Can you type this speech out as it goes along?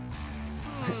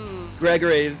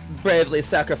Gregory bravely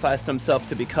sacrificed himself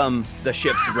to become the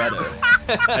ship's rudder.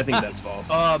 I think that's false.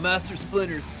 Oh, Master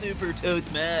Splinter's super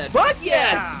totes mad. Fuck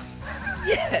yes!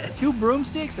 Yeah! 2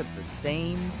 broomsticks at the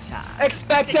same time.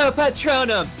 Expecto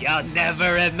Patronum! You'll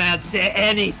never amount to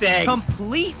anything.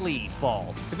 Completely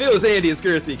false. If it was Andy's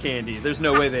girthy candy, there's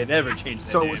no way they'd ever change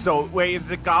that name. So wait, is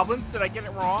it goblins? Did I get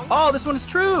it wrong? Oh, this one is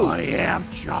true. I am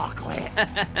chocolate.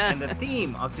 And the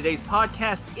theme of today's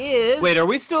podcast is... Wait, are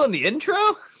we still in the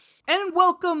intro? And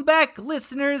welcome back,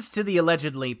 listeners, to the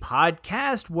Allegedly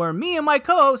podcast, where me and my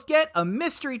co-host get a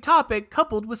mystery topic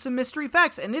coupled with some mystery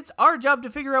facts, and it's our job to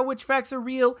figure out which facts are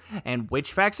real and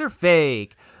which facts are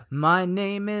fake. My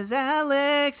name is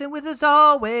Alex, and with us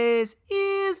always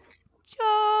is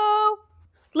Joe.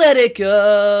 Let it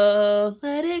go,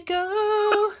 let it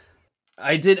go.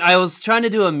 I was trying to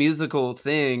do a musical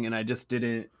thing, and I just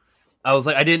didn't. I was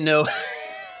like, I didn't know.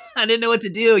 I didn't know what to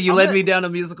do. You led me down a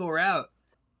musical route.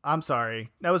 I'm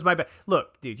sorry. That was my bad.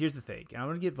 Look, dude, here's the thing. I'm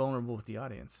going to get vulnerable with the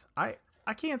audience. I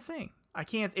can't sing. I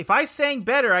can't. If I sang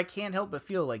better, I can't help but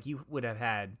feel like we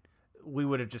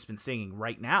would have just been singing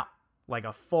right now. Like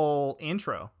a full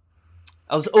intro.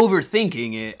 I was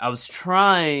overthinking it. I was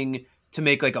trying to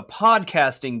make like a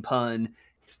podcasting pun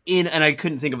and I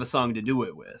couldn't think of a song to do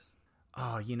it with.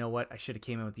 Oh, you know what? I should have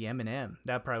came in with the Eminem.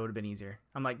 That probably would have been easier.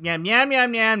 I'm like, yam, yam,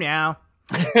 yam, yam, yam.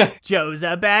 Joe's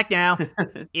back now.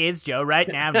 It's Joe right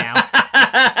now.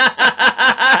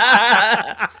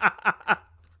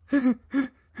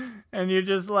 And you're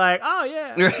just like, oh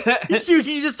yeah.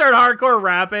 you just start hardcore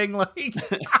rapping, like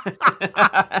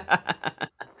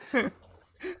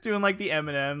doing like the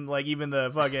Eminem, like even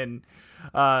the fucking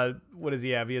what does he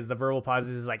have? He has the verbal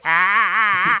pauses. He's like,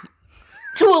 ah.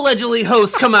 Two allegedly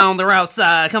hosts come on the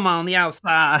outside. Come on the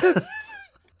outside.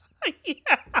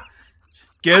 Yeah.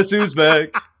 Guess who's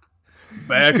back?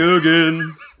 Back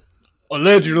again.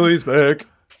 Allegedly he's back.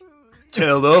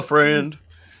 Tell a friend.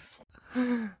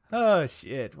 Oh,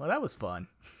 shit. Well, that was fun.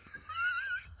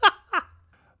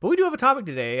 But we do have a topic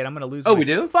today, and I'm going to lose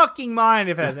my fucking mind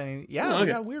if it has any... Yeah, we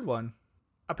got a weird one.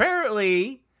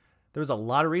 Apparently, there was a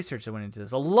lot of research that went into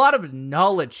this. A lot of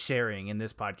knowledge sharing in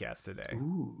this podcast today.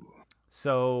 Ooh.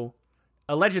 So,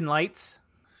 Alleged Lights...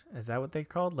 Is that what they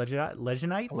called?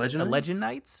 Legenites?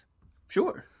 Allegenites?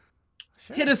 Sure.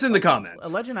 Hit us in the comments.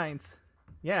 Allegenites.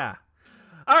 Yeah.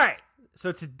 All right.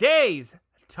 So today's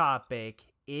topic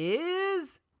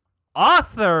is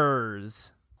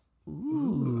authors.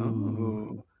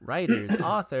 Ooh. Writers,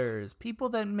 authors, people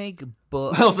that make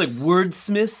books. I was like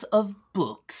wordsmiths of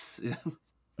books.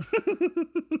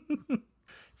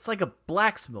 It's like a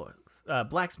blacksmith,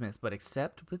 but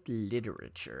except with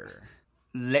literature.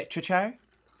 Literature?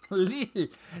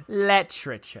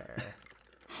 Literature.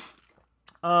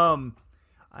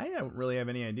 I don't really have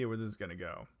any idea where this is gonna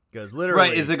go because literally,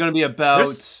 right? Is it going to be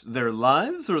about their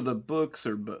lives or the books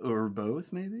or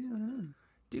both? Maybe. I don't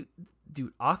know.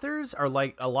 Dude, authors are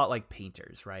like a lot like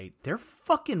painters, right? They're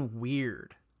fucking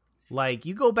weird. Like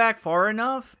you go back far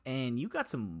enough, and you got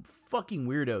some fucking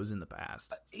weirdos in the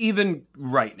past. Even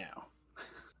right now.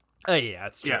 Oh yeah,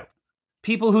 that's true. Yeah.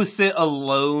 People who sit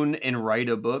alone and write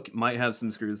a book might have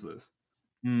some screws loose.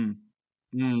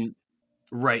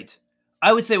 Right.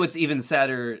 I would say what's even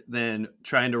sadder than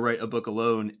trying to write a book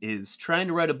alone is trying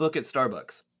to write a book at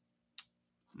Starbucks.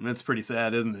 That's pretty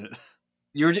sad, isn't it?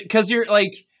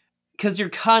 Because you're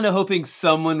kind of hoping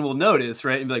someone will notice,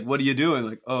 right? And be like, what are you doing?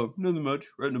 Like, oh, nothing much,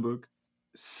 writing a book.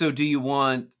 So do you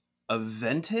want a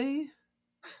venti?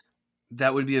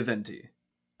 That would be a venti.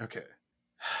 Okay.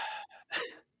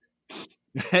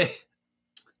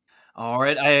 All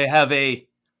right, I have a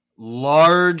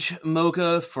large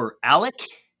mocha for Alec.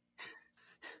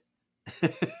 All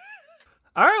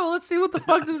right, well, let's see what the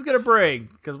fuck this is gonna bring,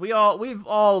 because we've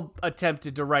all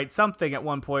attempted to write something at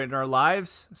one point in our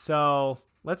lives, so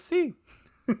let's see.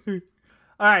 All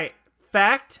right,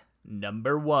 fact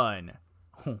number 1.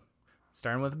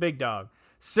 Starting with a big dog.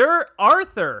 Sir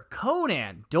Arthur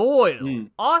Conan Doyle,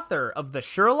 author of the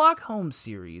Sherlock Holmes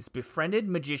series, befriended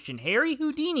magician Harry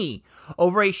Houdini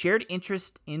over a shared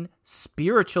interest in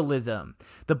spiritualism,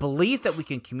 the belief that we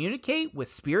can communicate with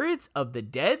spirits of the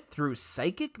dead through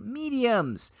psychic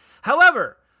mediums.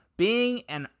 However, being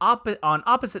on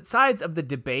opposite sides of the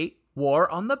debate war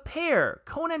on the pair,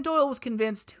 Conan Doyle was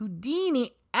convinced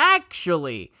Houdini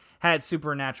actually had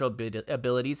supernatural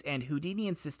abilities, and Houdini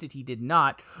insisted he did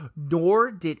not, nor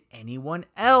did anyone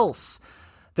else.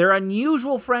 Their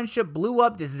unusual friendship blew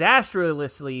up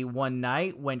disastrously one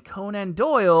night when Conan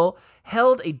Doyle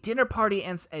held a dinner party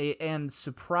and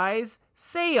surprise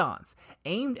seance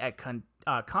aimed at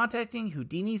contacting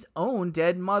Houdini's own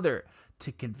dead mother.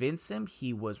 to convince him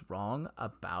he was wrong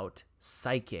about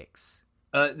psychics.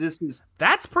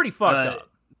 That's pretty fucked up.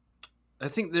 I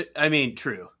think that, I mean,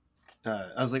 true.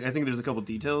 I was like, I think there's a couple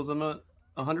details I'm not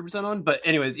 100% on, but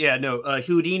anyways, yeah, no,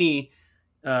 Houdini,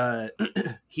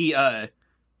 he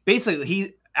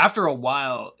basically, after a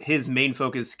while, his main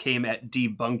focus came at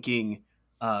debunking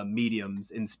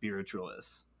mediums and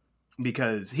spiritualists,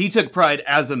 because he took pride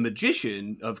as a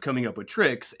magician of coming up with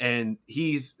tricks, and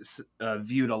he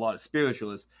viewed a lot of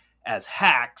spiritualists as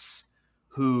hacks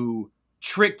who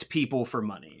tricked people for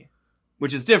money,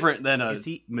 which is different than a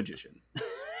magician.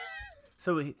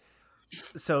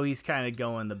 So he's kind of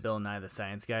going the Bill Nye the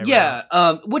Science Guy.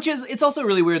 Yeah, which is, it's also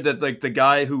really weird that like the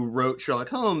guy who wrote Sherlock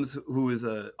Holmes, who is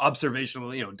a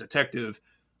observational, detective,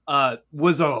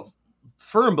 was a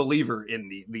firm believer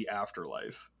in the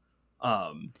afterlife.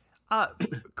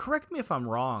 Correct me if I'm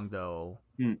wrong, though.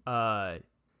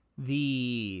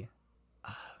 The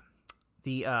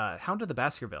Hound of the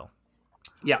Baskerville.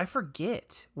 Yeah, I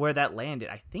forget where that landed.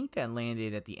 I think that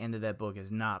landed at the end of that book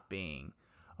as not being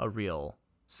a real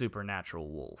supernatural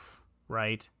wolf,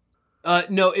 right?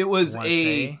 No, it was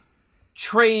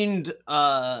trained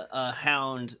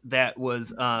hound that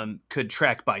was could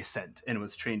track by scent and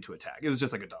was trained to attack. It was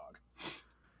just like a dog.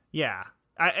 Yeah,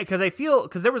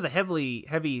 because there was a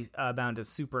heavy amount of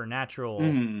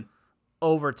supernatural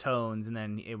overtones, and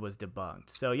then it was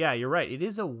debunked. So yeah, you're right. It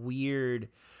is a weird.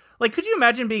 Like, could you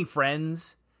imagine being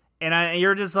friends and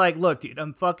you're just like, look, dude,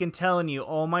 I'm fucking telling you,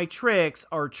 all my tricks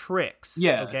are tricks.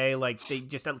 Yeah. Okay, like they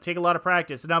just take a lot of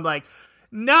practice, and I'm like,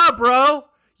 nah, bro.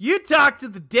 You talk to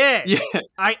the dead. Yeah.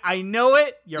 I know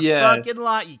it. You're fucking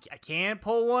lying. I can't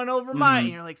pull one over mine.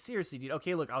 And you're like, seriously, dude.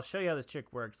 Okay, look, I'll show you how this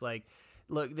trick works. Like,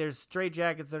 look, there's straight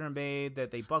jackets that are made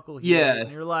that they buckle here. Yeah.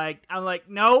 And you're like, I'm like,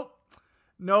 nope.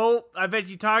 I bet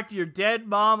you talk to your dead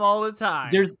mom all the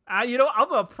time. I'm going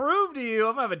to prove to you.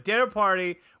 I'm going to have a dinner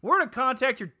party. We're going to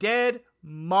contact your dead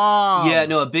mom. Yeah,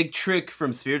 no, a big trick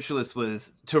from spiritualists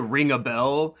was to ring a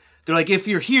bell. They're like, if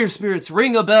you're here, spirits,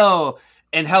 ring a bell.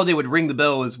 And how they would ring the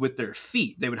bell is with their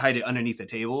feet. They would hide it underneath the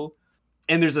table.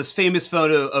 And there's this famous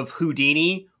photo of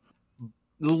Houdini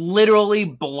literally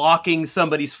blocking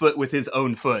somebody's foot with his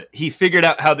own foot. He figured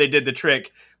out how they did the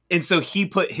trick. And so he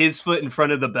put his foot in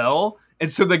front of the bell. And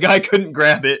so the guy couldn't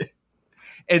grab it.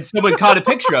 And someone caught a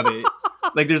picture of it.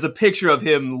 Like, there's a picture of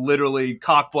him literally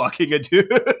cock blocking a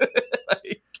dude.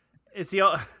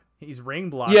 He's ring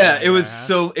blocking. Yeah, it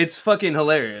was it's fucking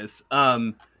hilarious.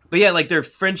 But yeah, like their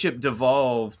friendship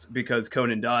devolved because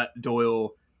Conan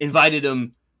Doyle invited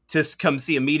him to come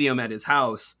see a medium at his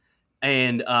house.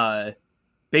 And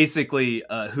basically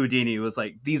Houdini was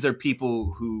like, these are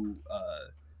people who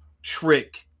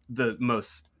trick the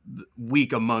most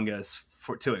weak among us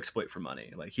to exploit for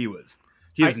money. Like he was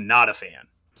not a fan.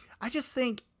 I just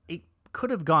think it could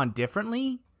have gone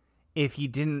differently if he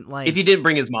didn't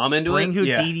bring his mom into bring it.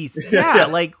 Houdini's yeah.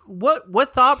 Like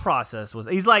what thought process was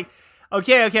he's like,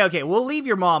 okay, we'll leave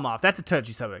your mom off, that's a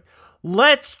touchy subject,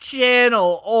 let's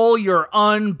channel all your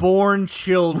unborn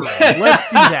children. Let's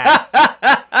do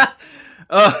that.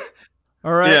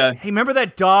 All right. Yeah. Hey, remember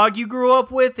that dog you grew up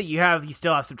with that you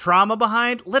still have some trauma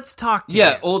behind? Let's talk to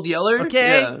him. Old Yeller.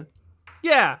 Okay.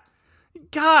 Yeah.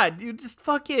 God, you just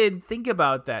fucking think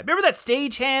about that. Remember that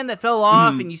stagehand that fell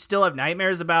off and you still have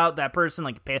nightmares about that person?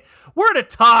 Like, we're to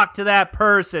talk to that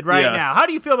person right now. How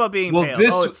do you feel about being pale?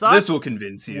 This will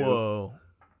convince you. Whoa.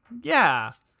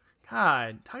 Yeah.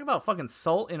 God, talk about fucking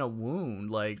salt in a wound.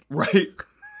 Like, right.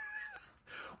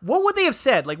 What would they have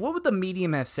said? Like, what would the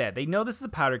medium have said? They know this is a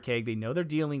powder keg. They know they're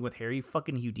dealing with Harry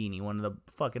fucking Houdini, one of the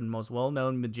fucking most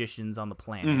well-known magicians on the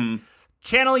planet.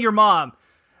 Channel your mom.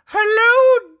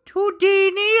 Hello,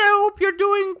 Houdini. I hope you're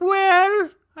doing well.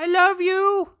 I love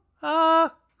you.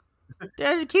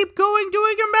 Keep going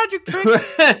doing your magic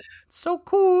tricks. So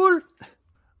cool.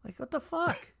 Like, what the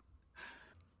fuck?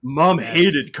 Mom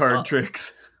hated card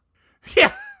tricks.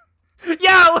 Yeah.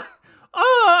 Yeah.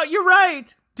 Oh, you're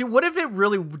right. Dude, what if it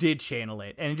really did channel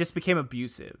it and it just became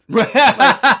abusive? Like,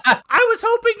 I was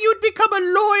hoping you'd become a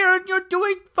lawyer and you're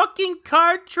doing fucking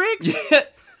card tricks. Yeah.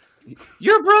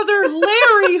 Your brother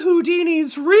Larry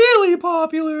Houdini's really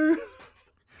popular.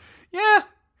 Yeah.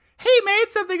 He made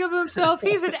something of himself.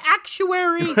 He's an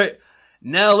actuary. Right.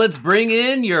 Now let's bring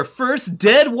in your first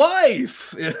dead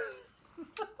wife.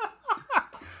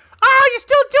 Oh, you're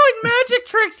still doing magic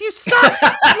tricks. You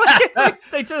suck.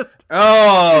 They just...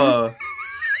 Oh.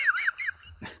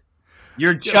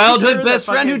 Your childhood best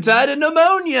friend who died of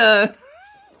pneumonia.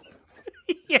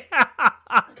 Yeah.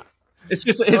 It's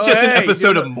just an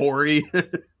episode of Maury.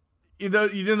 You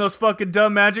doing those fucking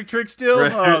dumb magic tricks still?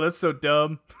 Right. Oh, that's so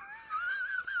dumb.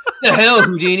 The hell,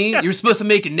 Houdini? You're supposed to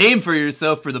make a name for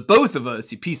yourself for the both of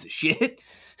us, you piece of shit.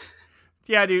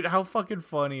 Yeah, dude, how fucking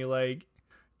funny. Like,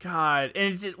 God.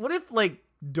 And it's just, what if, like,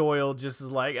 Doyle just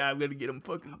is like, I'm gonna get him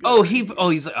fucking good.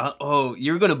 He's like,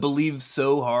 you're gonna believe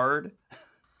so hard.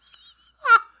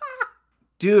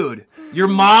 Dude, your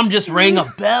mom just rang a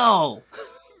bell.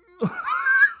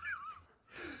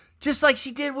 Just like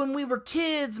she did when we were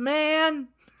kids, man.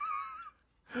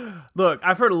 Look,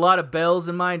 I've heard a lot of bells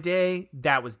in my day.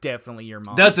 That was definitely your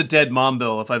mom. That's a dead mom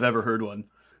bell if I've ever heard one.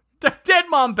 The dead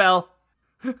mom bell.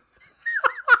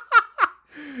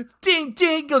 Ding,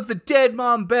 ding goes the dead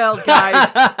mom bell,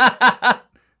 guys.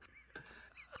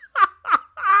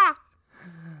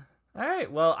 All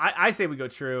right, well, I say we go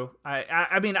true.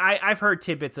 I mean, I've heard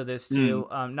tidbits of this too,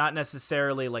 not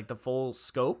necessarily like the full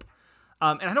scope.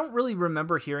 And I don't really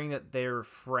remember hearing that they're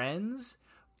friends,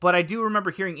 but I do remember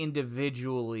hearing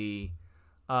individually.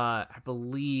 I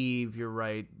believe you're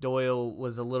right. Doyle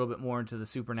was a little bit more into the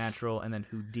supernatural, and then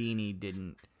Houdini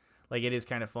didn't. Like, it is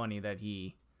kind of funny that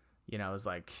he, is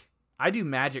like, I do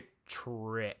magic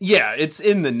tricks. Yeah, it's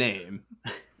in the name.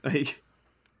 Like,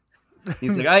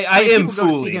 he's like, I am people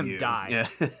go fooling see him you. die.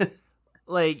 Yeah.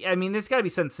 Like, I mean, there's got to be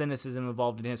some cynicism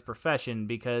involved in his profession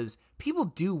because people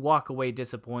do walk away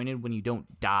disappointed when you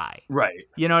don't die. Right.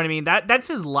 You know what I mean? That's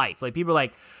his life. Like, people are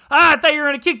like, I thought you were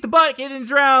going to kick the bucket and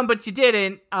drown, but you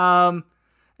didn't. And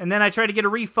then I tried to get a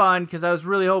refund because I was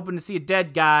really hoping to see a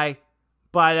dead guy.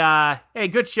 But, hey,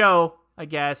 good show, I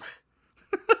guess.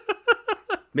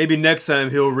 Maybe next time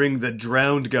he'll ring the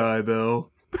drowned guy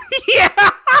bell. Yeah!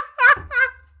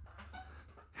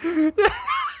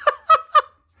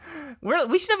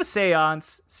 We should have a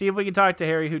seance, see if we can talk to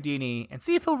Harry Houdini, and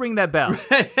see if he'll ring that bell.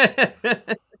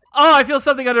 Oh, I feel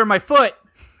something under my foot.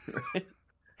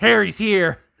 Harry's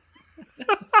here.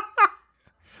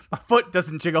 My foot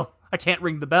doesn't jiggle. I can't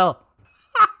ring the bell.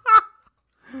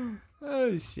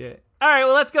 Oh, shit. All right,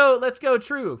 well, let's go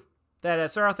true. That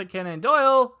Sir Arthur Conan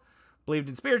Doyle believed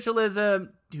in spiritualism.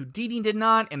 Houdini did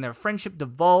not, and their friendship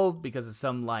devolved because of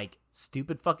some, like,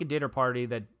 stupid fucking dinner party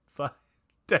that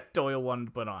Doyle wanted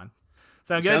to put on.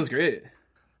 Sound good? Sounds great.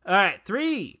 All right,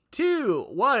 3, 2,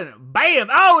 1, bam!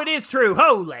 Oh, it is true.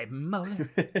 Holy moly!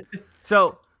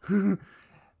 So,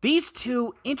 these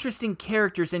two interesting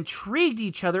characters intrigued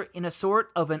each other in a sort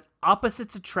of an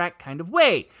opposites attract kind of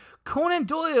way. Conan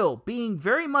Doyle being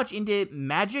very much into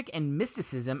magic and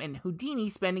mysticism, and Houdini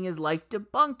spending his life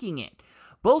debunking it.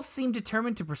 Both seemed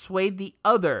determined to persuade the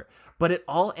other, but it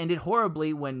all ended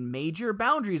horribly when major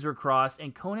boundaries were crossed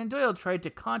and Conan Doyle tried to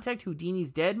contact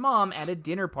Houdini's dead mom at a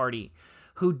dinner party.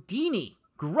 Houdini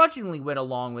grudgingly went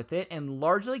along with it and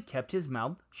largely kept his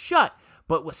mouth shut,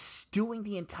 but was stewing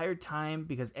the entire time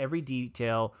because every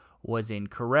detail was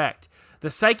incorrect.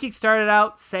 The psychic started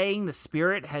out saying the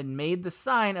spirit had made the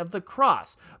sign of the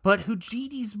cross, but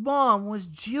Houdini's mom was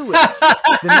Jewish.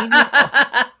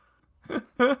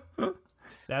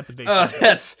 That's a big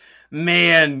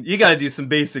man, you gotta do some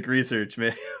basic research,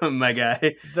 man. My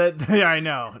guy. I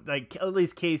know. Like, at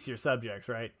least case your subjects,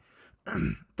 right?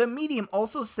 The medium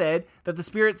also said that the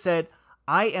spirit said,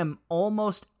 I am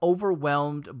almost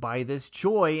overwhelmed by this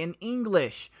joy in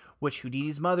English, which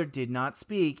Houdini's mother did not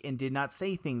speak and did not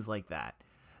say things like that.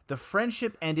 The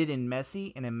friendship ended in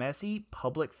a messy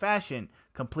public fashion,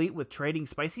 complete with trading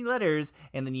spicy letters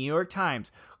in the New York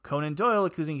Times. Conan Doyle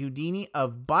accusing Houdini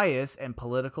of bias and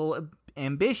political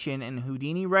ambition, and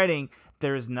Houdini writing,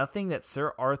 there is nothing that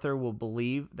Sir Arthur will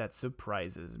believe that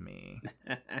surprises me.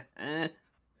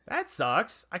 That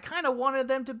sucks. I kind of wanted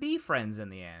them to be friends in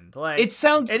the end. Like,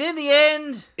 and in the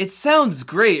end, it sounds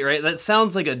great, right? That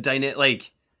sounds like a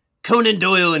like Conan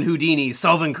Doyle and Houdini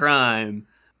solving crime.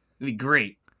 It'd be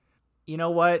great. You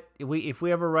know what? If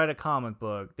we ever write a comic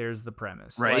book, there's the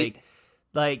premise, right?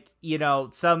 Like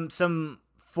some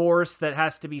force that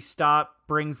has to be stopped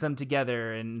brings them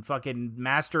together, and fucking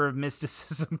master of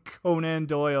mysticism Conan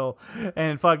Doyle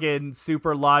and fucking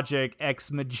super logic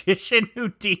ex-magician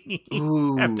Houdini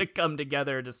have to come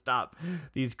together to stop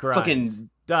these crimes. Fucking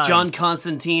Done. John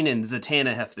Constantine and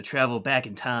Zatanna have to travel back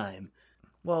in time.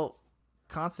 Well,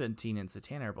 Constantine and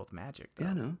Zatanna are both magic, though.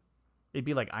 Yeah, I know. It'd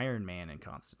be like Iron Man and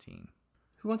Constantine.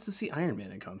 Who wants to see Iron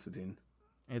Man and Constantine?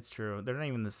 It's true. They're not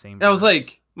even the same. I was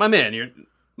like, my man, you're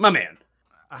my man.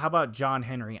 How about John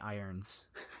Henry Irons?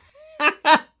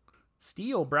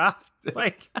 Steel, brah.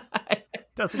 Like,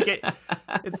 doesn't get...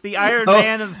 It's the Iron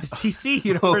Man of the DC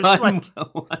universe.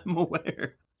 I'm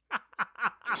aware.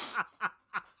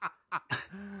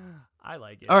 I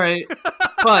like it. All right.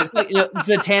 Fine.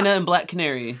 Zatanna and Black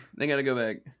Canary. They gotta go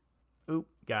back. Oop,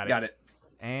 got it. Got it.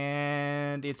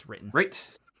 And it's written. Right.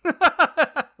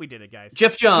 We did it, guys.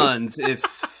 Jeff Johns,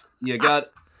 if you got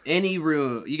any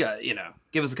room,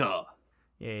 give us a call.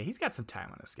 Yeah, he's got some time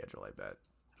on his schedule, I bet.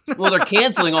 Well, they're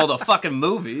canceling all the fucking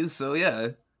movies, so yeah.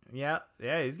 Yeah,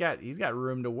 he's got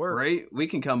room to work. Right? We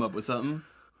can come up with something.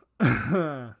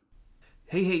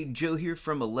 Hey, Joe here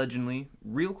from Allegedly.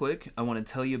 Real quick, I want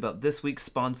to tell you about this week's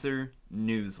sponsor,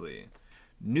 Newsly.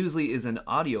 Newsly is an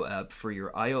audio app for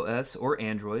your iOS or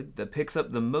Android that picks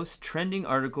up the most trending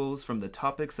articles from the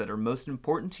topics that are most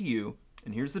important to you,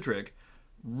 and here's the trick,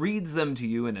 reads them to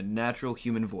you in a natural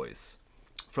human voice.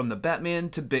 From the Batman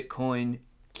to Bitcoin,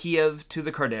 Kiev to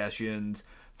the Kardashians,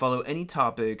 follow any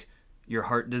topic your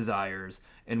heart desires.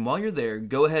 And while you're there,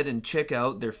 go ahead and check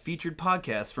out their featured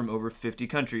podcasts from over 50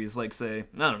 countries, like, say,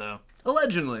 I don't know,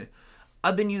 Allegedly.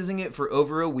 I've been using it for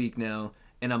over a week now,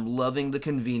 and I'm loving the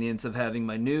convenience of having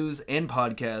my news and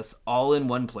podcasts all in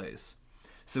one place.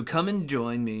 So come and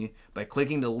join me by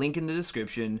clicking the link in the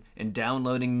description and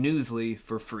downloading Newsly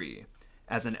for free.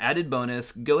 As an added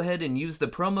bonus, go ahead and use the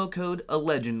promo code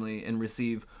Allegedly and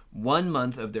receive 1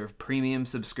 month of their premium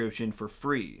subscription for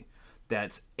free.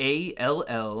 That's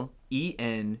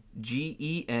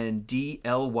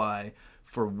ALLENGENDLY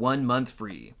for 1 month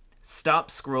free.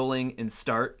 Stop scrolling and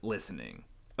start listening.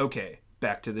 Okay,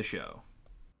 back to the show.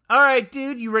 All right,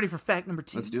 dude, you ready for fact number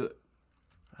 2? Let's do it.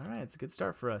 All right, it's a good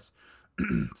start for us.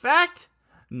 Fact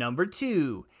number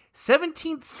 2.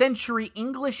 17th century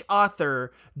English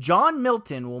author John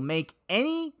Milton will make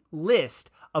any list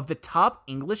of the top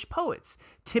English poets,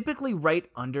 typically right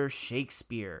under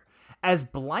Shakespeare. As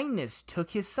blindness took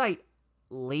his sight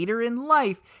later in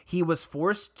life, he was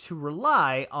forced to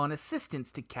rely on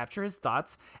assistants to capture his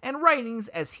thoughts and writings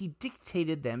as he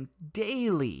dictated them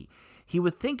daily. He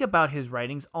would think about his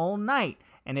writings all night,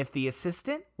 and if the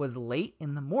assistant was late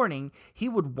in the morning, he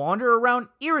would wander around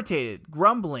irritated,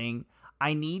 grumbling,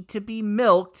 "I need to be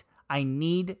milked. I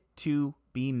need to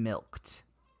be milked."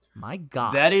 My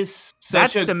God. That's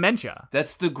dementia.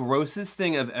 That's the grossest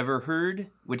thing I've ever heard,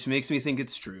 which makes me think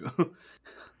it's true.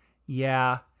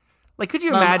 Yeah. Like, could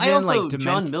you imagine,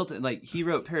 John Milton, he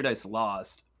wrote Paradise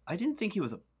Lost. I didn't think he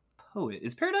was a poet.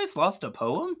 Is Paradise Lost a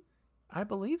poem? I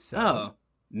believe so. Oh,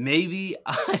 maybe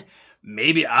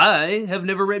I have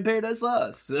never read Paradise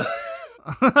Lost. I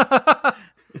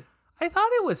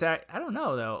thought it was, I don't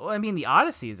know, though. I mean, the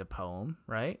Odyssey is a poem,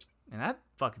 right? And that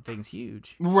fucking thing's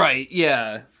huge. Right,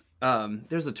 yeah.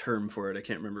 There's a term for it. I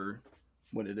can't remember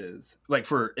what it is. Like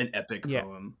for an epic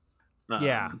poem.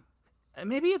 Yeah.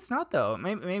 Maybe it's not, though.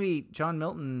 Maybe John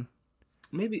Milton.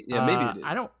 Maybe it is.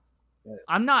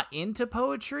 I'm not into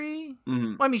poetry.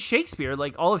 Mm-hmm. Well, I mean, Shakespeare,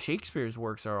 all of Shakespeare's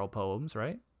works are all poems,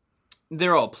 right?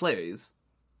 They're all plays.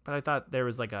 But I thought there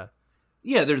was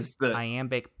there's the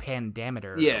iambic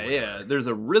pentameter. Yeah. There's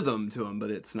a rhythm to them, but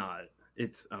it's not.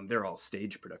 It's they're all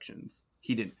stage productions.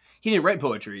 He didn't write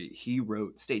poetry. He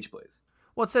wrote stage plays.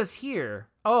 Well, it says here.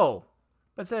 Oh,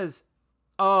 but it says,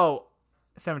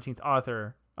 17th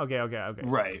author. Okay.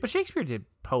 Right. But Shakespeare did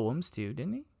poems too,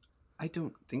 didn't he? I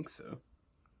don't think so.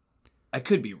 I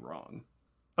could be wrong.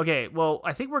 Okay, well,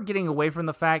 I think we're getting away from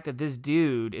the fact that this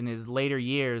dude in his later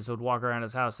years would walk around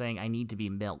his house saying, "I need to be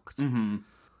milked." Mm-hmm.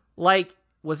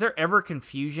 Was there ever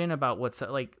confusion about was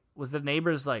the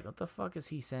neighbors like, what the fuck is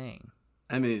he saying?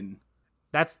 I mean,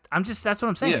 that's what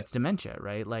I'm saying. Yeah. It's dementia,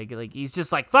 right? Like he's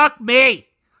just like, fuck me.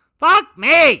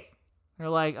 They're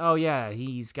like, oh yeah,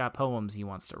 he's got poems he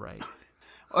wants to write.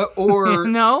 or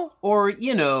no, or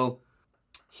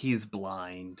he's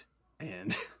blind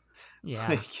and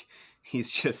yeah,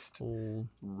 he's just old.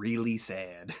 really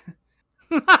sad.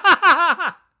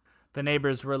 The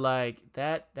neighbors were like,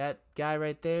 that guy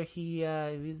right there,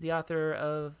 he's the author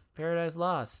of Paradise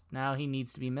Lost. Now he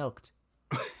needs to be milked.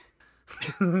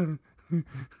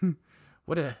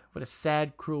 What a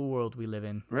sad, cruel world we live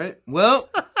in. Right. Well,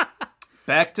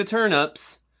 back to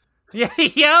turnips. Yeah,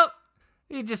 yep.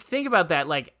 You just think about that,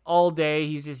 all day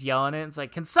he's just yelling it. It's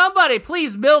like, can somebody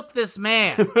please milk this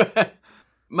man?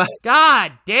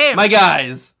 God damn. My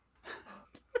guys.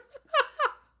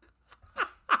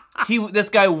 This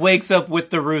guy wakes up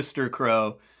with the rooster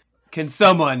crow. Can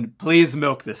someone please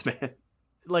milk this man?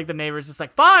 Like the neighbor's just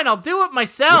like, fine, I'll do it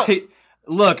myself. Right.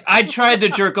 Look, I tried to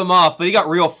jerk him off, but he got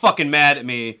real fucking mad at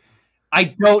me. I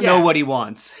don't know what he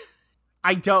wants.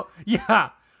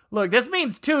 Yeah. Look, this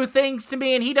means two things to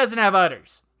me, and he doesn't have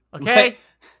udders. Okay? Right.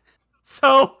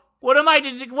 So, what am I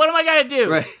gonna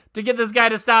do to get this guy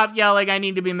to stop yelling, I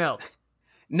need to be milked?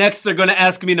 Next, they're gonna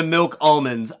ask me to milk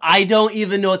almonds. I don't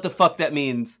even know what the fuck that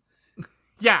means.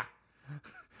 Yeah.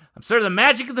 I'm sure the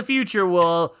magic of the future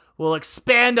will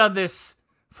expand on this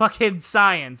fucking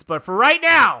science, but for right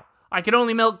now, I can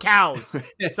only milk cows.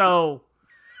 So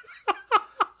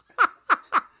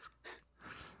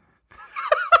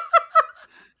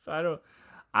So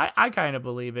I kind of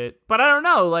believe it, but I don't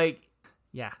know. Like,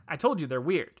 yeah, I told you they're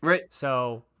weird. Right.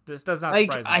 So this does not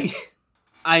Like, surprise me.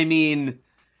 I mean,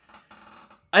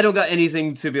 I don't got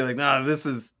anything to be like, nah, this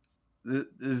is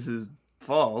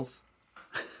false.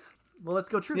 Well, let's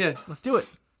go true. Yeah. Let's do it.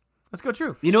 Let's go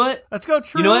true. You know what? Let's go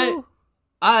true. You know what?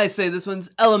 I say this one's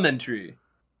elementary.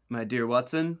 My dear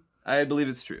Watson, I believe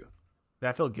it's true. Did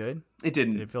that feel good? It Did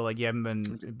didn't. it feel like you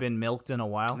haven't been milked in a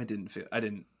while? I didn't feel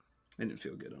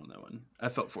good on that one. I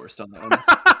felt forced on that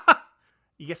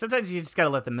one. Sometimes you just gotta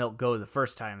let the milk go the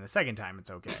first time. The second time,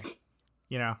 it's okay.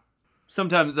 You know?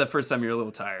 Sometimes that first time you're a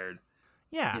little tired.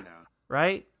 Yeah. You know.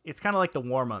 Right? It's kind of like the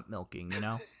warm-up milking, you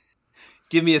know?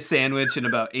 Give me a sandwich in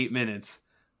about 8 minutes.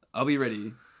 I'll be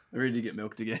ready. I'm ready to get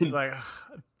milked again. It's like,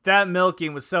 "Ugh, that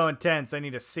milking was so intense, I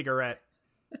need a cigarette."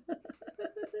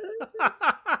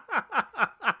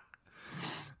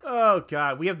 Oh,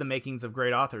 God. We have the makings of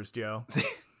great authors, Joe.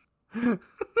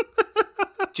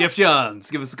 Jeff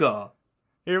Johns, give us a call.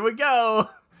 Here we go.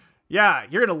 Yeah,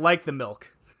 you're going to like the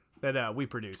milk that we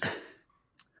produce.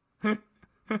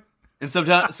 And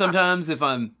sometimes if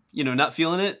I'm, not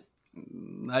feeling it,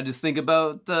 I just think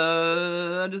about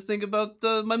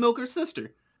my milker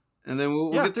sister, and then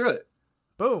we'll get through it.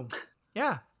 Boom.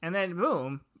 Yeah. And then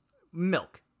boom,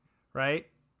 milk, right?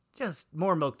 Just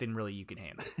more milk than really you can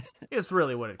handle. It's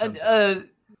really what it comes to.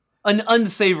 An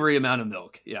unsavory amount of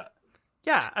milk. Yeah.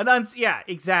 Yeah,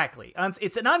 exactly.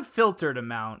 It's an unfiltered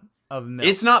amount of milk.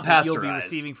 It's not that pasteurized. You'll be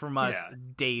receiving from us Yeah.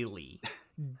 daily.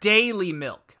 Daily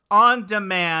milk. On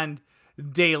demand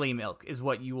daily milk is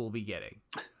what you will be getting.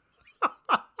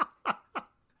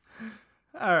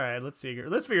 All right, let's figure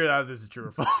out if this is true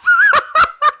or false.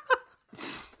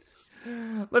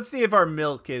 Let's see if our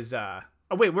milk is oh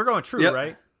wait, we're going true, Yep.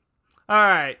 right? All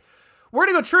right. We're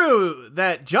going to go true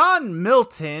that John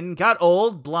Milton got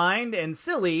old, blind, and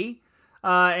silly,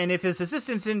 and if his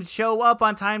assistants didn't show up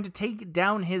on time to take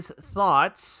down his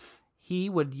thoughts, he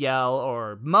would yell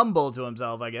or mumble to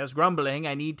himself, I guess, grumbling,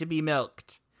 "I need to be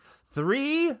milked."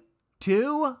 3,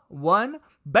 2, 1,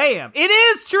 bam! It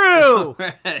is true!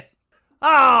 Right.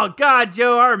 Oh, God,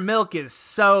 Joe, our milk is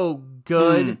so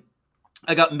good.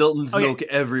 I got Milton's Okay. milk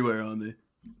everywhere on me.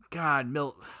 God,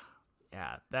 milk.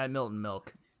 Yeah, that Milton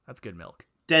milk. That's good milk.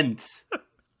 Dense.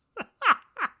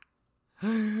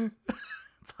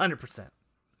 It's 100%.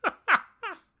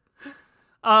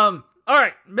 All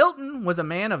right. Milton was a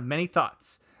man of many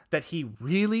thoughts that he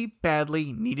really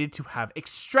badly needed to have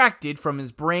extracted from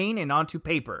his brain and onto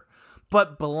paper.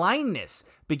 But blindness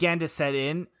began to set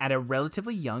in at a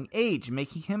relatively young age,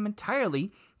 making him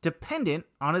entirely dependent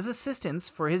on his assistants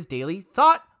for his daily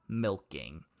thought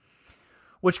milking,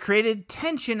 which created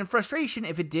tension and frustration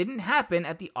if it didn't happen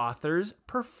at the author's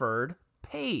preferred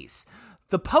pace.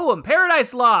 The poem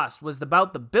Paradise Lost was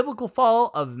about the biblical fall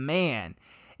of man.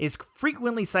 It is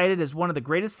frequently cited as one of the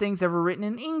greatest things ever written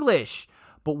in English.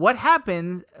 But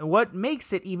what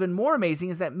makes it even more amazing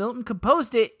is that Milton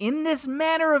composed it in this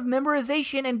manner of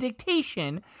memorization and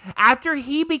dictation after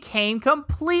he became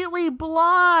completely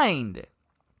blind.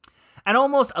 At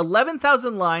almost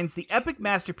 11,000 lines, the epic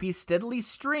masterpiece steadily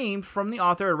streamed from the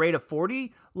author at a rate of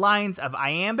 40 lines of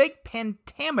iambic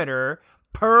pentameter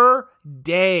per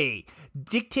day,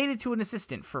 dictated to an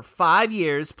assistant for 5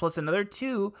 years, plus another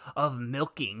 2 of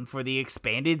milking for the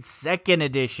expanded second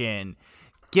edition.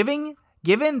 Given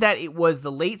that it was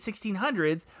the late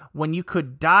 1600s, when you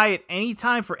could die at any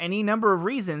time for any number of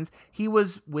reasons, he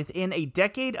was within a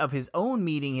decade of his own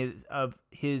meeting his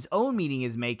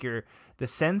maker. The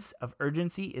sense of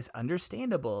urgency is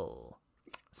understandable.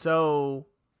 So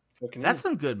that's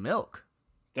some good milk.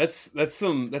 That's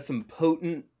some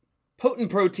potent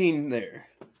protein there.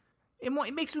 It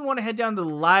makes me want to head down to the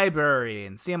library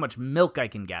and see how much milk I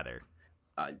can gather.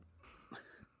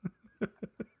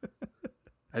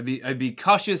 I'd be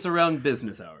cautious around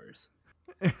business hours.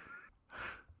 I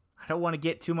don't want to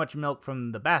get too much milk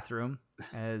from the bathroom,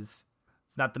 as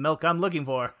it's not the milk I'm looking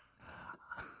for.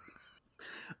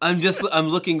 I'm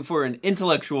looking for an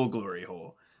intellectual glory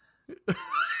hole.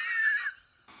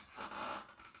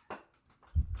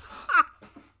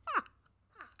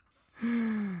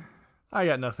 I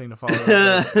got nothing to follow.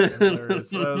 That was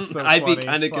so I'd be funny.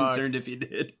 kind of Fuck. concerned if you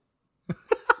did.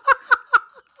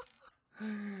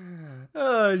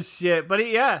 Oh shit! But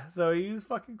so he was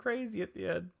fucking crazy at the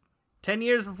end. 10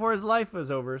 years before his life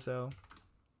was over. So,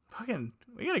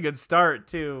 we got a good start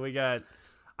too. I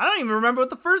don't even remember what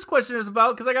the first question is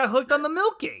about because I got hooked on the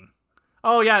milking.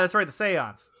 Oh yeah, that's right, the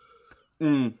seance.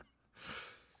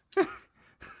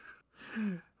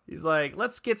 He's like,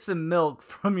 let's get some milk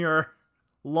from your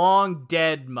long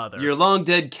dead mother. Your long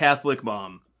dead Catholic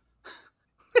mom.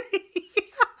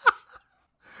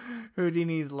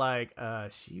 Houdini's like,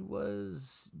 she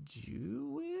was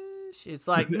Jewish? It's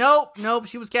like, nope,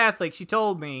 she was Catholic. She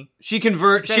told me. She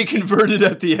converted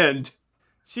at the end.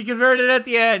 She converted at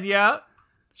the end, yeah.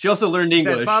 She also learned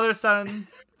English. Said, Father, Son,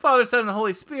 and the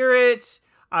Holy Spirit.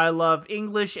 I love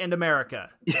English and America.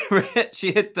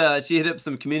 She hit up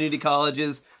some community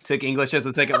colleges, took English as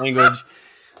a second language,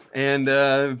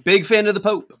 and big fan of the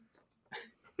Pope.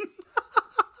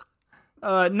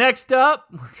 Next up,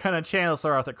 we're gonna channel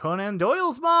Sir Arthur Conan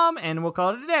Doyle's mom, and we'll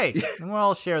call it a day. And we'll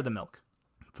all share the milk.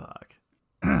 Fuck.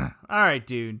 All right,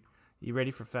 dude. You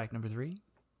ready for fact number 3?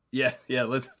 Yeah.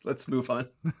 Let's move on.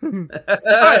 All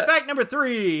right, fact number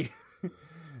 3.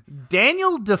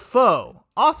 Daniel Defoe,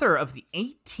 author of the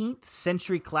 18th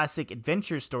century classic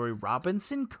adventure story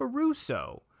Robinson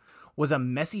Crusoe, was a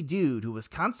messy dude who was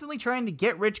constantly trying to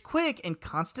get rich quick and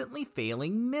constantly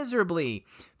failing miserably.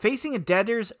 Facing a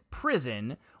debtor's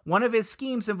prison, one of his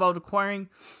schemes involved acquiring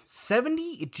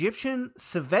 70 Egyptian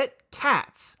civet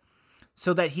cats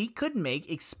so that he could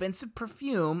make expensive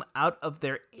perfume out of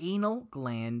their anal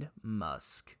gland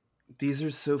musk. These are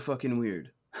so fucking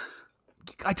weird.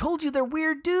 I told you they're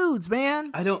weird dudes,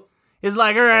 man. It's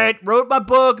like, all right, wrote my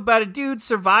book about a dude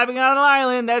surviving on an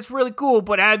island. That's really cool.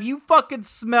 But have you fucking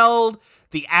smelled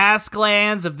the ass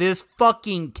glands of this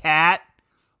fucking cat?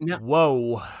 No.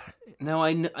 Whoa. No,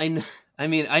 I mean,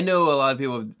 I know a lot of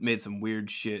people have made some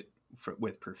weird shit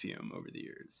with perfume over the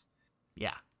years.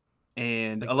 Yeah.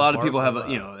 And like a lot of people have,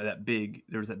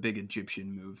 there was that big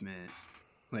Egyptian movement,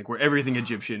 like where everything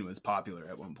Egyptian was popular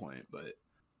at one point. But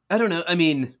I don't know. I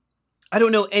mean, I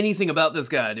don't know anything about this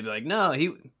guy to be like, no,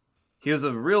 he was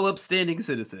a real upstanding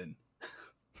citizen.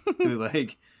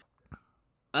 Like,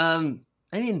 I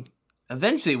mean,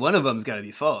 eventually one of them's got to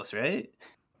be false, right?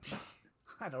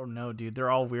 I don't know, dude. They're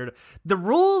all weird. The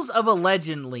rules of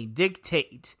allegedly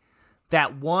dictate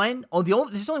that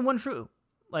there's only one true.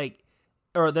 Like,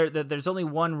 or there's only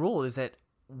one rule, is that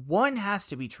one has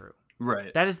to be true.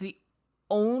 Right. That is the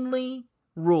only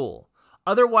rule.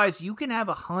 Otherwise, you can have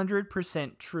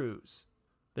 100% truths.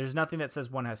 There's nothing that says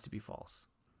one has to be false.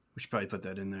 We should probably put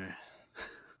that in there.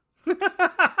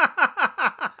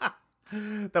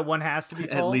 That one has to be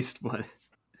false? At least one.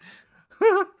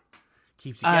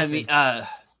 Keeps you guessing. I mean,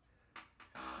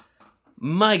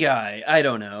 my guy, I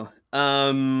don't know.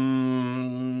 I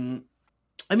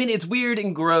mean, it's weird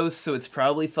and gross, so it's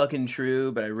probably fucking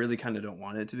true, but I really kind of don't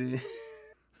want it to be.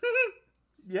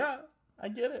 Yeah, I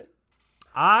get it.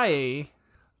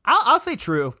 I'll say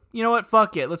true. You know what?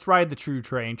 Fuck it. Let's ride the true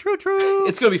train. True.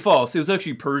 It's gonna be false. It was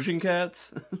actually Persian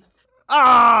cats.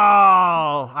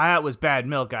 Oh, that was bad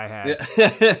milk I had.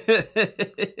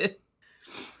 Yeah.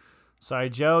 Sorry,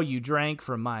 Joe. You drank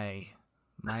from my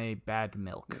bad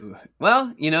milk.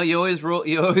 Well, you always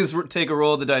take a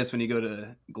roll of the dice when you go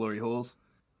to glory holes.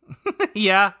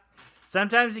 Yeah.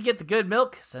 Sometimes you get the good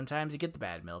milk. Sometimes you get the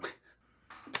bad milk.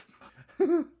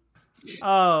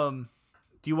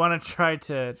 Do you want to try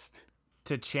to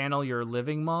channel your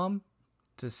living mom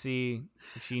to see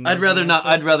if she knows? I'd rather not.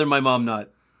 I'd rather my mom not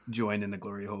join in the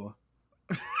glory hole.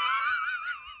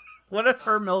 What if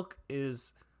her milk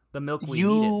is the milk we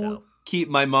needed, though? Keep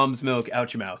my mom's milk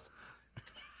out your mouth.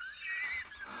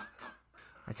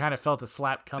 I kind of felt a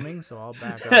slap coming, so I'll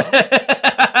back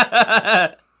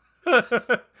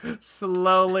up.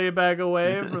 Slowly back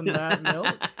away from that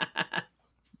milk.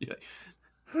 Yeah.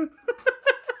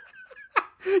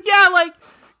 Yeah, like,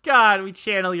 God, we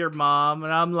channel your mom,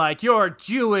 and I'm like, your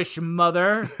Jewish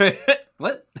mother.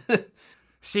 What?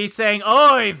 She's saying,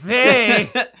 "Oy vey."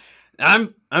 I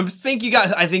think you got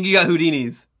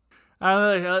Houdinis.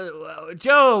 I'm like,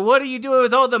 Joe, what are you doing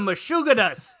with all the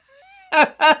mashugadas?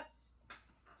 I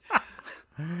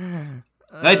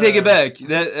take it back.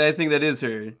 I think that is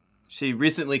her. She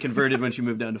recently converted when she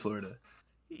moved down to Florida.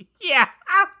 Yeah.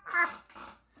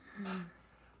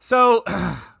 So,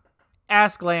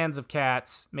 ass glands of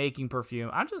cats making perfume.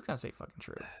 I'm just gonna say fucking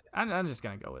true. I'm just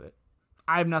gonna go with it.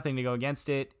 I have nothing to go against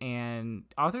it, and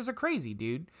authors are crazy,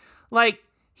 dude. Like,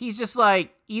 he's just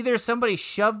like, either somebody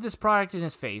shoved this product in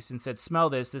his face and said, "Smell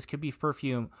this. This could be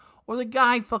perfume," or the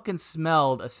guy fucking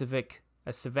smelled a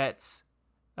civet's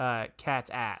cat's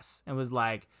ass and was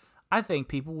like, "I think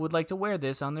people would like to wear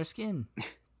this on their skin."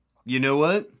 You know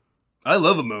what? I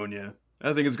love ammonia.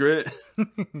 I think it's great.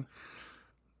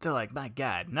 They're like, my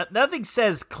God, nothing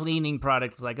says cleaning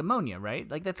products like ammonia, right?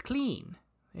 Like, that's clean.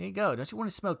 There you go. Don't you want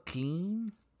to smell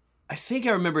clean? I think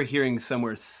I remember hearing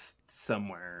somewhere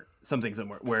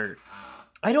where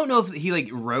I don't know if he like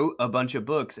wrote a bunch of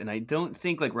books, and I don't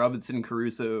think like Robinson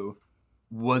Crusoe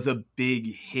was a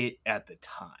big hit at the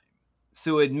time.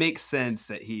 So it makes sense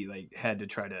that he like had to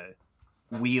try to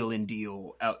wheel and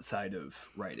deal outside of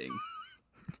writing.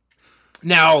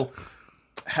 Now,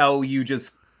 how you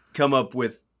just come up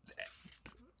with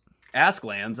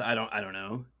Asklands, I don't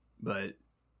know, but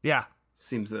Yeah.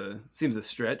 seems a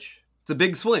stretch. It's a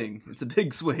big swing.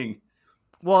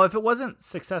 Well, if it wasn't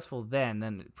successful then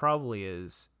it probably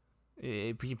is.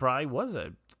 He probably was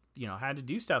had to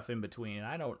do stuff in between.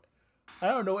 I don't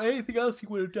know anything else he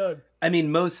would have done. I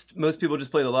mean, most people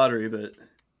just play the lottery, but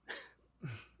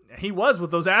He was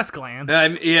with those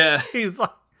Asklands. yeah. He's like,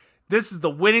 this is the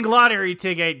winning lottery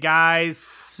ticket, guys.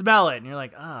 Smell it. And you're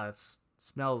like, it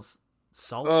smells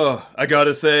salty. Oh, I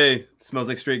gotta say, it smells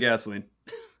like straight gasoline.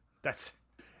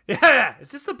 Yeah.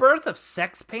 Is this the birth of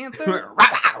Sex Panther?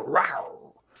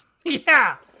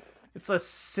 Yeah. It's a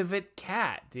civet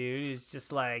cat, dude.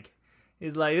 He's like,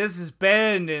 this is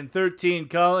banned in 13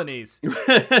 colonies.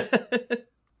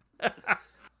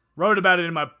 Wrote about it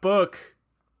in my book,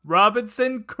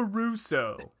 Robinson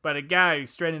Crusoe, about a guy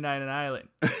who's stranded on an island.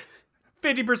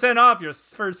 50% off your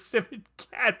first civet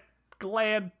cat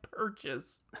gland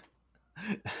purchase.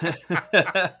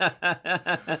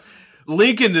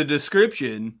 Link in the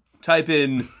description. Type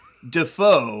in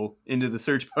Defoe into the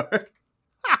search bar.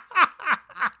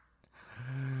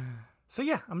 So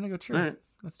yeah, I'm gonna go true. Right.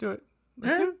 Let's do it.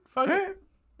 Let's do it. Fuck it.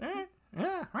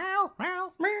 Yeah.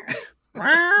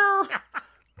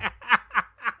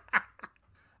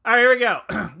 All right, here we go.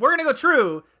 We're gonna go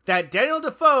true that Daniel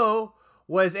Defoe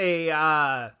was a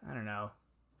a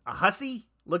hussy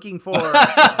looking for a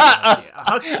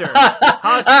huckster.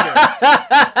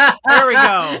 There we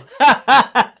go.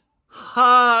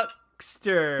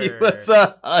 Huckster. He was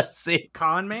a hussy.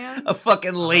 Con man. A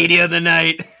fucking lady of the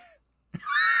night.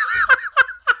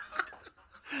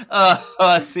 A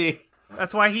hussy.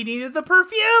 That's why he needed the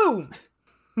perfume.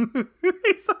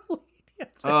 He's a lady.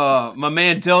 Oh, my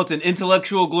man dealt in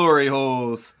intellectual glory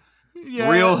holes. Yeah,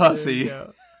 Real there hussy. you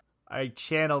go. I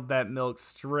channeled that milk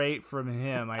straight from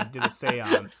him. I did a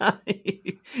seance.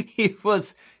 he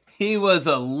was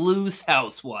a loose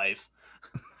housewife.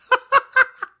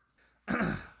 All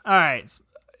right.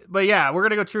 But yeah, we're going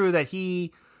to go true that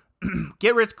he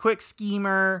get rich quick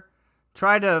schemer,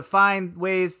 tried to find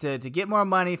ways to get more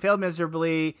money, failed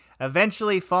miserably,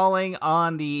 eventually falling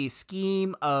on the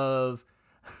scheme of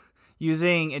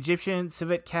using Egyptian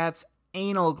civet cats'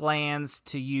 anal glands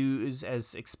to use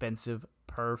as expensive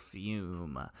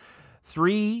perfume.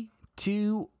 3,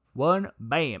 2, 1,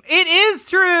 bam. It is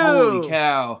true! Holy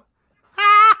cow.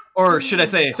 Or should I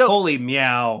say, holy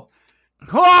meow.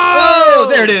 Whoa! Oh,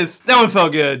 there it is. That one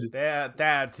felt good. That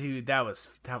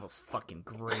was fucking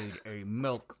great. A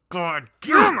milk. God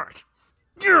damn it!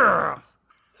 Yeah!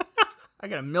 I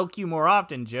gotta milk you more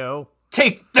often, Joe.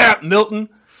 Take that, Milton.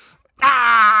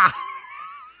 Ah!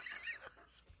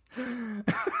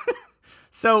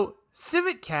 So,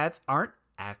 civet cats aren't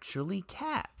actually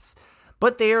cats,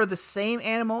 but they are the same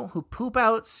animal who poop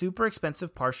out super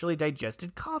expensive, partially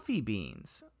digested coffee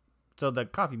beans. So the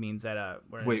coffee beans that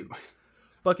Wait.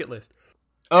 bucket list.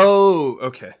 Oh,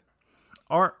 okay.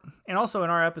 And also in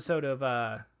our episode of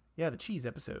the cheese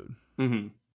episode. Mm-hmm.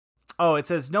 Oh, it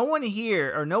says no one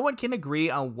can agree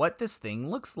on what this thing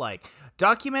looks like.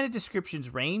 Documented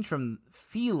descriptions range from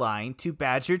feline to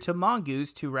badger to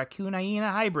mongoose to raccoon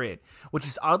hyena hybrid, which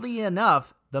is oddly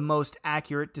enough the most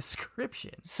accurate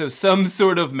description. So some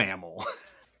sort of mammal.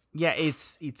 Yeah,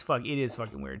 it is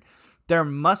fucking weird. Their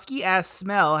musky ass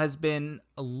smell has been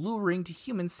alluring to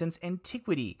humans since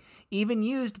antiquity, even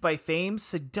used by famed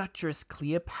seductress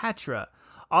Cleopatra.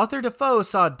 Author Defoe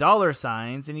saw dollar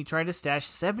signs and he tried to stash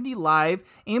 70 live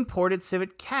imported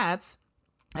civet cats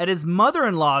at his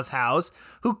mother-in-law's house,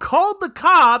 who called the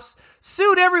cops,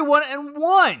 sued everyone, and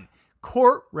won.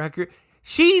 Court record.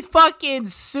 She fucking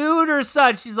sued her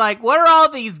son. She's like, what are all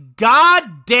these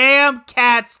goddamn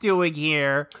cats doing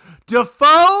here?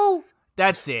 Defoe?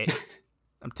 That's it.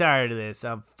 I'm tired of this.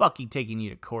 I'm fucking taking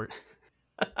you to court.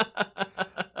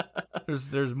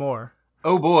 There's more.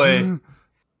 Oh boy.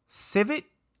 Civet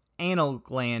anal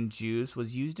gland juice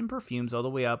was used in perfumes all the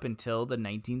way up until the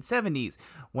 1970s,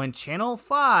 when Channel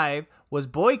 5 was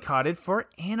boycotted for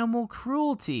animal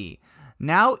cruelty.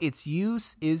 Now its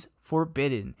use is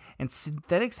forbidden, and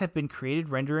synthetics have been created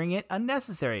rendering it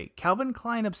unnecessary. Calvin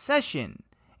Klein Obsession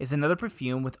is another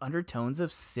perfume with undertones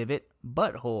of civet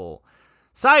butthole.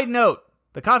 Side note,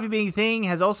 the coffee bean thing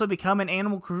has also become an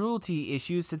animal cruelty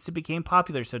issue since it became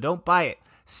popular, so don't buy it.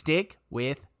 Stick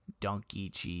with donkey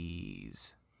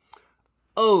cheese.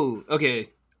 Oh, okay.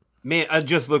 Man, I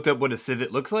just looked up what a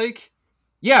civet looks like.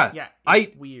 Yeah,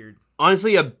 it's weird.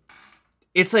 Honestly,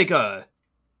 it's like a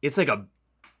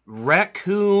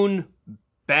raccoon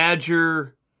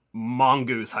badger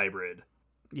mongoose hybrid.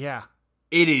 Yeah.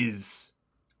 It is.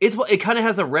 It kind of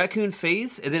has a raccoon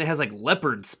face, and then it has like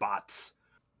leopard spots.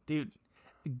 Dude,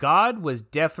 God was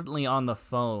definitely on the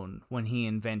phone when he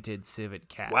invented civet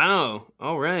cats. Wow.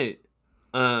 All right.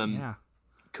 Yeah.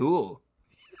 Cool.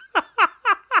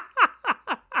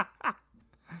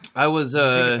 I was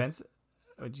Did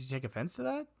you take offense to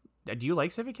that? Do you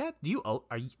like civet cat?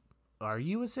 Are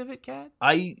you a civet cat?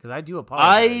 Because I do apologize.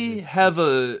 I have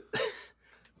a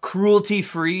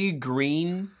cruelty-free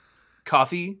green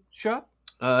coffee shop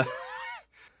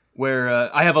where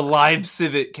I have a live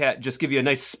civet cat just give you a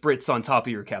nice spritz on top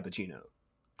of your cappuccino.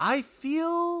 I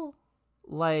feel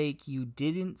like you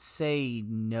didn't say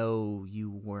no, you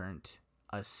weren't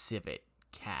a civet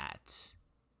cat.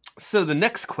 So the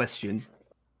next question.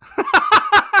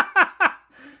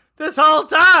 This whole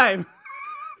time.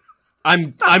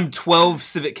 I'm 12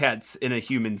 civet cats in a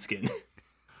human skin.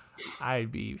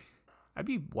 I'd be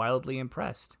wildly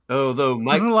impressed. Although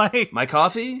my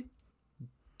coffee,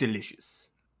 delicious.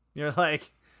 You're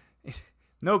like,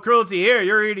 no cruelty here.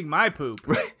 You're eating my poop.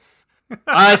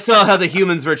 I saw how the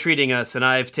humans were treating us, and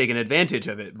I've taken advantage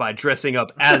of it by dressing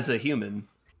up as a human.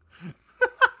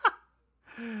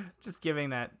 Just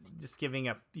giving up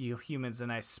you humans a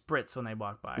nice spritz when they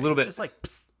walk by. A little bit. Just like,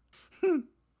 psst. All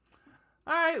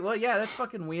right, well, yeah, that's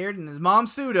fucking weird. And his mom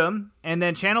sued him. And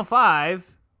then Channel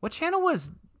 5. What channel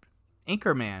was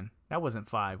Anchorman? That wasn't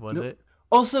 5, was it?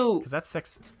 Also, Because that's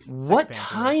sex. what Panther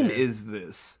time right there. is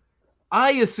this?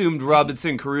 I assumed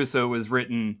Robinson Crusoe was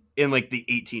written in like the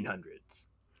 1800s.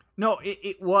 No,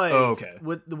 it was. Oh, okay.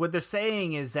 What they're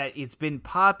saying is that it's been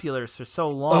popular for so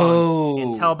long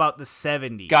until about the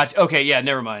 70s. Gotcha. Okay, yeah,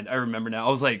 never mind. I remember now.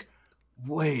 I was like,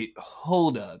 wait,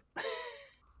 hold up.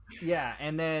 Yeah,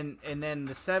 and then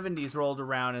the 70s rolled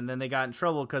around, and then they got in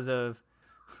trouble because of...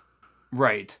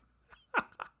 Right.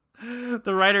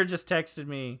 The writer just texted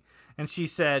me, and she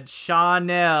said,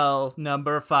 Chanel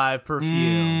No. 5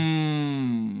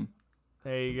 perfume.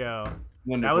 There you go.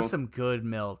 Wonderful. That was some good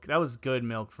milk. That was good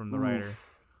milk from the writer.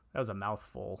 That was a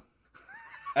mouthful.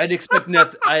 I'd expect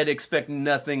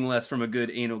nothing less from a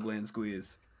good anal gland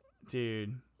squeeze.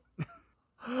 Dude.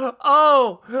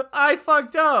 Oh, I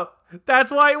fucked up.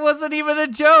 That's why it wasn't even a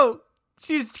joke.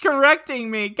 She's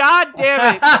correcting me. God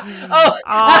damn it.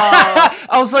 I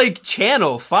was like,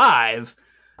 Channel 5?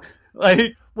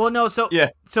 Like, Well, no, so Yeah.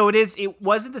 so it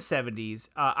was in the 70s.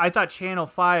 I thought Channel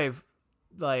 5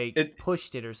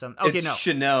 pushed it or something. Okay, it's no.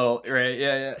 Chanel, right?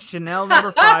 Yeah. Chanel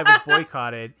No. 5 was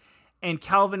boycotted, and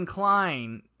Calvin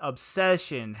Klein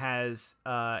Obsession is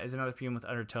another perfume with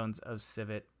undertones of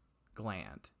civet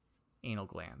gland, anal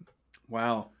gland.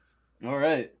 Wow. All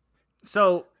right.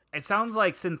 So it sounds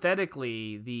like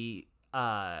synthetically the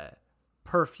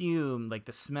perfume, like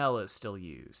the smell, is still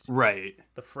used, Right.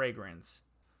 the fragrance,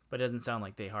 but it doesn't sound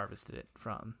like they harvested it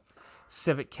from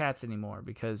civet cats anymore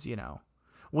because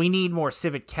we need more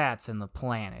civet cats in the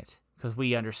planet because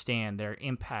we understand their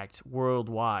impact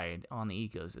worldwide on the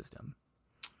ecosystem.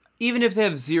 Even if they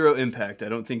have zero impact, I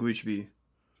don't think we should be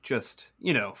just,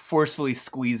 forcefully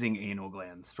squeezing anal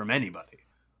glands from anybody.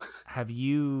 Have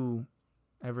you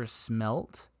ever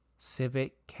smelt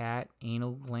civet cat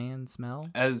anal gland smell?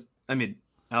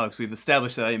 Alex, we've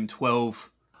established that I am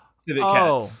 12 civet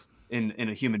Oh. cats in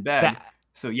a human bag.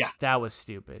 So yeah. That was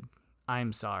stupid.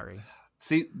 I'm sorry.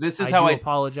 See, this is I how do I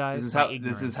apologize. This is my how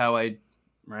ignorance.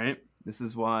 right? This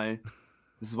is why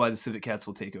the civet cats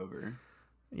will take over.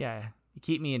 Yeah, you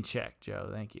keep me in check, Joe.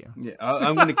 Thank you. Yeah,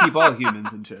 I'm going to keep all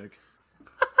humans in check.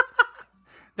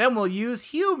 Then we'll use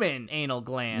human anal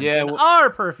glands Yeah, in well- our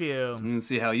I'm perfume. going to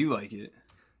see how you like it.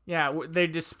 Yeah, they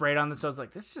just sprayed on this. So I was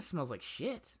like, this just smells like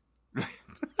shit.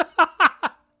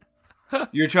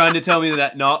 You're trying to tell me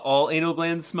that not all anal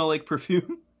glands smell like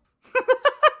perfume?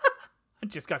 I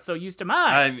just got so used to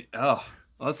mine.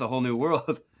 That's a whole new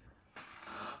world.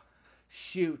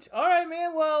 Shoot. All right,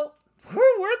 man. Well,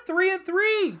 we're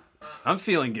 3-3. I'm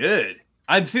feeling good.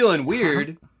 I'm feeling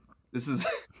weird.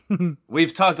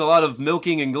 We've talked a lot of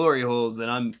milking and glory holes,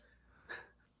 and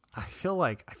I feel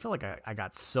like I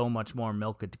got so much more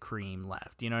milk and cream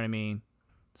left. You know what I mean?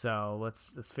 So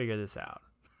let's figure this out.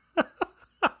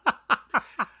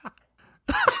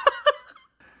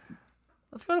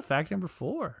 Let's go to fact number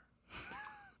 4.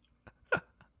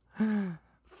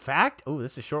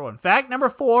 This is a short one. Fact number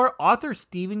 4, author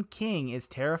Stephen King is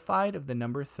terrified of the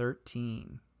number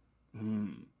 13.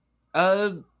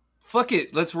 fuck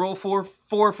it. Let's roll 4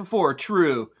 for 4.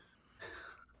 True.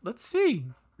 Let's see.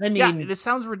 I mean, Yeah, this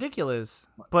sounds ridiculous,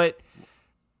 but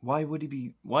why would he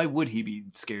be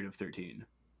scared of 13?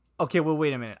 okay, well,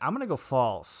 wait a minute. I'm going to go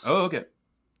false. Oh, okay.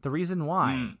 The reason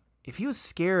why, if he was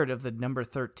scared of the number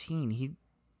 13,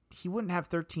 he wouldn't have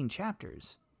 13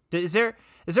 chapters. Is there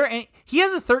any? He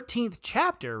has a 13th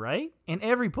chapter, right? In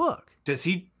every book. Does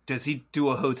he do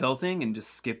a hotel thing and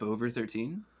just skip over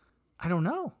 13? I don't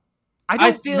know.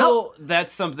 I feel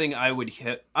that's something I would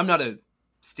hit. I'm not a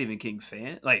Stephen King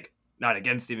fan. Like, not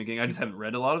against Stephen King. I just haven't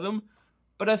read a lot of them.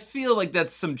 But I feel like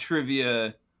that's some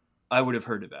trivia I would have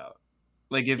heard about.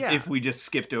 Like, if we just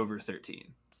skipped over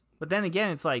 13. But then again,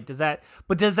 it's like, does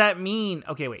that mean,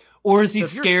 okay, wait. Or is he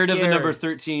scared of the number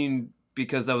 13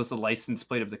 because that was the license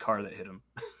plate of the car that hit him?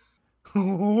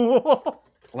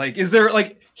 Like, is there,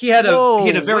 like, he had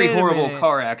a very horrible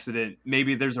car accident.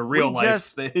 Maybe there's a real life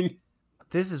thing.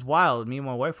 This is wild. Me and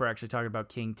my wife were actually talking about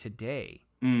King today.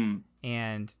 Mm.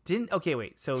 And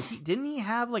didn't he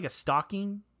have like a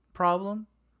stalking problem?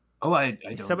 Oh, I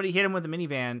don't. Somebody hit him with a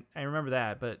minivan. I remember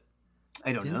that, but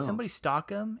I don't know. Didn't somebody stalk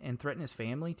him and threaten his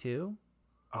family too?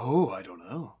 Oh, I don't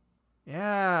know.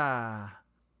 Yeah.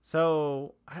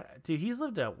 So, dude, he's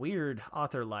lived a weird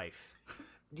author life.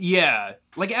 Yeah.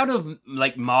 Like, out of,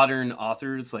 like, modern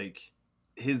authors, like,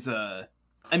 his, I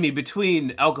mean,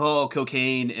 between alcohol,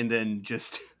 cocaine, and then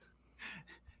just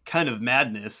kind of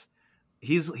madness,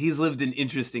 he's lived an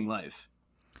interesting life.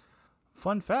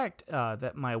 Fun fact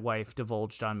that my wife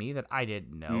divulged on me that I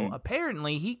didn't know.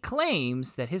 Apparently, he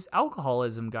claims that his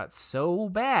alcoholism got so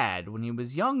bad when he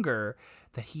was younger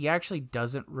that he actually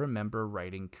doesn't remember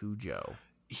writing Cujo.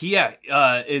 Yeah,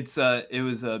 it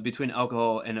was between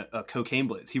alcohol and a cocaine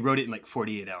blitz. He wrote it in like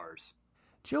 48 hours.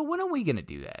 Joe, when are we gonna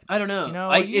do that? I don't know. You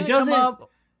know, it doesn't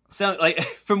sound like,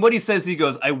 from what he says, he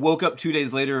goes, I woke up 2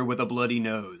 days later with a bloody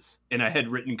nose and I had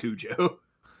written Cujo.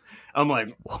 I'm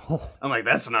like,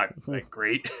 that's not like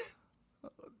great.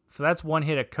 So that's one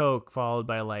hit of coke followed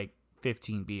by like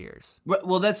 15 beers.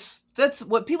 Well, that's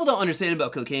what people don't understand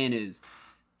about cocaine is,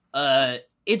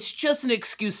 it's just an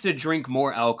excuse to drink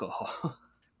more alcohol.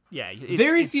 Yeah,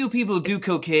 very few people do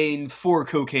cocaine for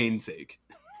cocaine's sake.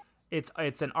 It's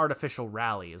an artificial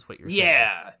rally, is what you're saying.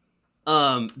 Yeah.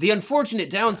 The unfortunate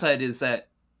downside is that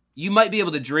you might be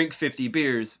able to drink 50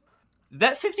 beers.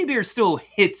 That 50 beers still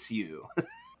hits you.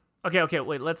 Okay,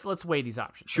 wait. Let's weigh these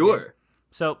options. Sure.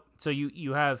 Okay? So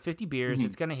you have 50 beers.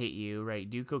 It's gonna hit you, right?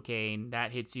 Do cocaine,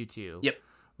 that hits you too. Yep.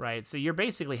 Right. So you're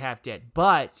basically half dead.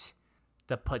 But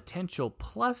the potential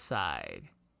plus side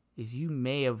is you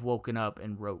may have woken up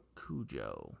and wrote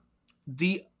Cujo.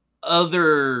 The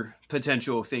other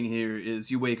potential thing here is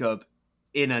you wake up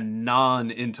in a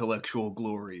non-intellectual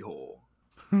glory hole.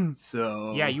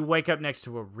 So yeah, you wake up next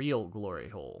to a real glory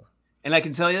hole. And I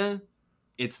can tell you,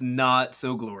 it's not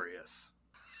so glorious.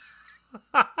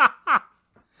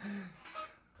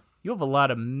 You have a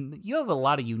lot of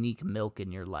unique milk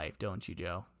in your life, don't you,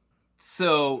 Joe?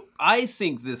 So I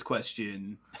think this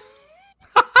question,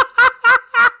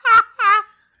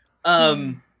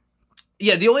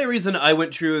 yeah, the only reason I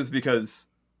went true is because,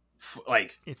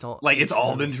 it's all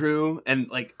been true, and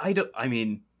like I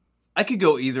could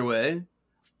go either way.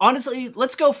 Honestly,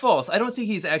 let's go false. I don't think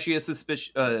he's actually a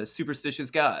superstitious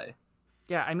guy.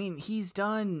 Yeah, I mean, he's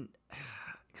done...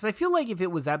 Because I feel like if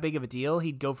it was that big of a deal,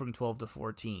 he'd go from 12 to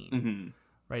 14. Mm-hmm.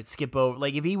 Right? Skip over.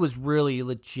 Like, if he was really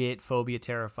legit phobia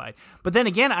terrified. But then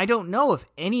again, I don't know if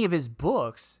any of his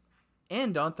books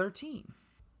end on 13.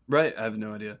 Right, I have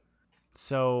no idea.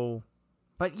 So...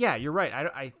 But yeah, you're right.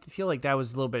 I feel like that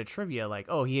was a little bit of trivia. Like,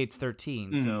 oh, he hates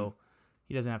 13, so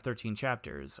he doesn't have 13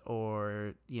 chapters.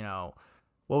 Or, you know...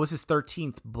 What was his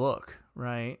 13th book,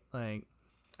 right? Like,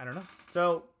 I don't know.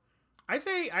 So, I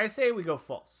say we go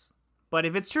false. But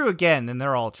if it's true again, then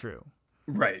they're all true.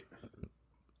 Right.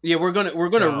 Yeah, we're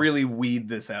gonna really weed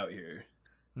this out here.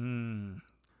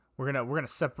 We're gonna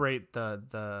separate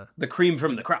the cream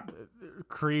from the crop.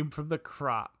 Cream from the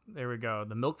crop. There we go.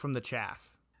 The milk from the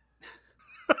chaff.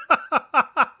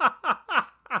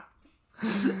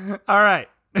 All right.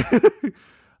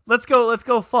 Let's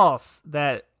go false.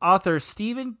 That author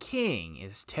Stephen King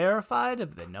is terrified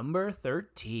of the number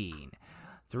 13.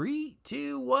 3,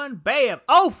 2, 1, bam!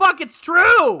 Oh, fuck, it's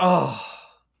true! Oh.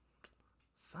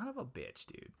 Son of a bitch,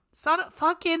 dude. Son of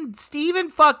fucking Stephen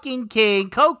fucking King,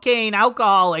 cocaine,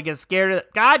 alcoholic, is scared of...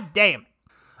 God damn it.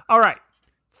 All right.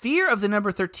 Fear of the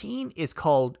number 13 is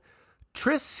called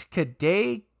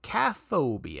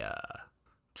triskaidekaphobia.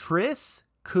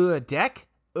 Triskaidekaphobia.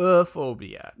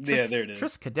 Yeah, there it is.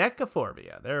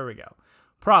 Triskaidekaphobia. There we go.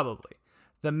 Probably.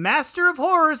 The master of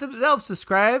horrors himself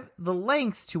described the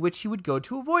lengths to which he would go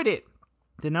to avoid it.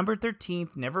 The number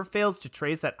 13th never fails to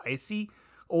trace that icy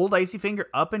old icy finger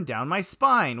up and down my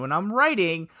spine. When I'm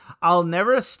writing, I'll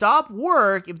never stop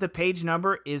work if the page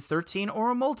number is 13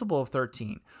 or a multiple of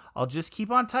 13. I'll just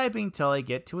keep on typing till I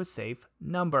get to a safe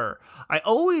number. I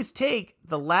always take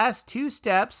the last 2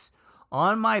 steps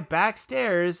on my back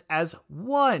stairs as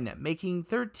 1, making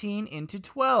 13 into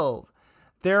 12.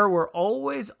 There were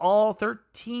always all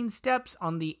 13 steps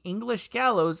on the English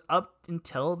gallows up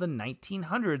until the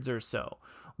 1900s or so.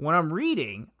 When I'm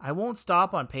reading, I won't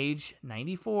stop on page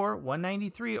 94,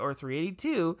 193, or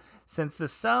 382, since the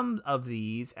sum of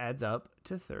these adds up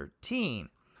to 13.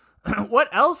 What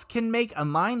else can make a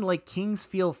mind like King's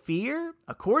feel fear?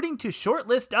 According to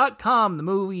Shortlist.com, the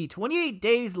movie 28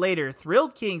 Days Later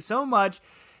thrilled King so much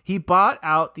he bought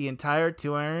out the entire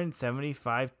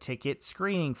 275 ticket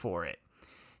screening for it.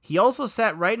 He also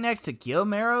sat right next to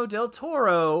Guillermo del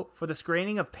Toro for the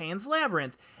screening of Pan's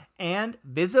Labyrinth and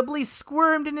visibly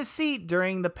squirmed in his seat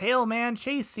during the Pale Man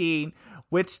chase scene,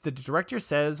 which the director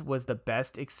says was the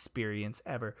best experience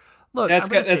ever. Look, that's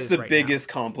the biggest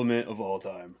compliment of all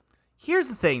time. Here's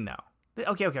the thing, though.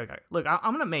 Okay. Look,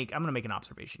 I'm gonna make an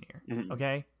observation here. Mm-hmm.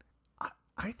 Okay,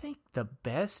 I think the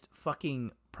best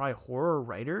fucking probably horror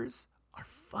writers are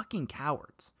fucking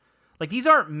cowards. Like, these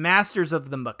aren't masters of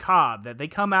the macabre that they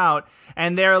come out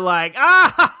and they're like,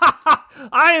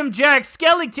 I am Jack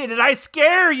Skellington and I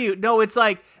scare you. No, it's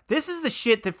like, this is the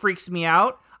shit that freaks me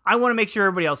out. I want to make sure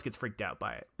everybody else gets freaked out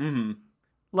by it. Mm-hmm.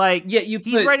 Like,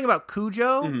 he's writing about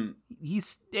Cujo. Mm-hmm.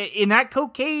 He's in that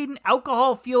cocaine,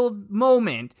 alcohol-fueled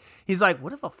moment. He's like,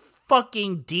 what if a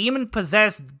fucking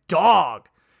demon-possessed dog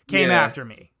came after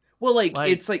me? Well, like,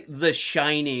 it's like The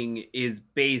Shining is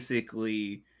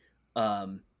basically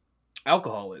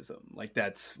alcoholism. Like,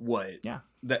 that's what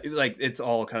that, like, it's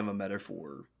all kind of a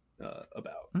metaphor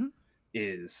about. Mm-hmm.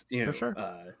 Is, you know, for sure.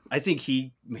 I think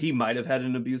he might have had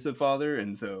an abusive father,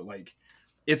 and so, like,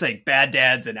 it's like bad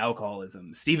dads and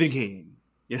alcoholism. Stephen King,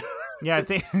 you know? Yeah,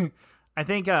 I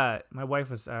think my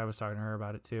wife I was talking to her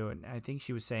about it too, and I think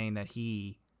she was saying that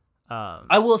he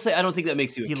I will say I don't think that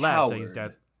makes you a coward. He's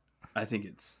dead. I think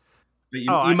it's, but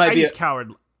you might be a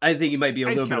coward. I think you might be a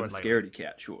little bit of a scaredy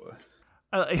cat, sure.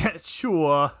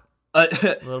 Sure. A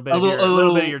little bit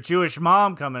of your Jewish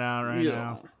mom coming out right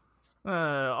now.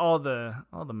 All the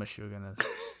mashuganas.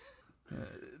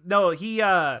 No, he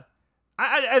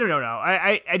I don't know.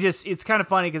 I just, it's kind of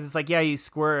funny because it's like, yeah, he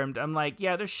squirmed. I'm like,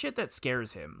 yeah, there's shit that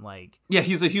scares him. Like, yeah,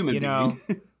 he's a human being. Know?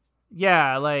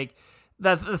 Yeah, like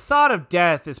the thought of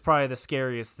death is probably the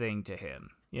scariest thing to him.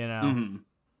 You know. Mm-hmm.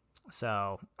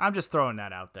 So I'm just throwing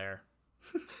that out there.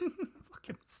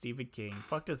 Fucking Stephen King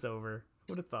fucked us over.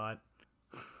 Would have thought.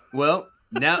 Well,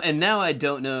 now I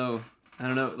don't know. I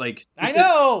don't know. Like, I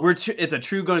know it's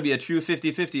going to be a true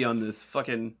 50-50 on this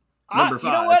fucking number 5.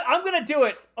 You know what? I'm gonna do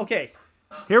it. Okay.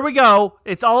 Here we go.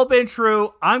 It's all been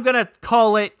true. I'm going to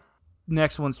call it.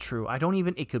 Next one's true.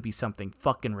 it could be something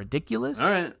fucking ridiculous. All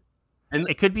right. And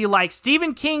it could be like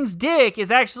Stephen King's dick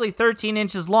is actually 13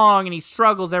 inches long and he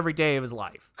struggles every day of his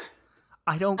life.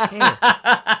 I don't care.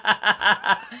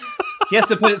 He has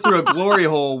to put it through a glory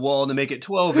hole wall to make it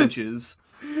 12 inches.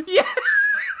 Yeah.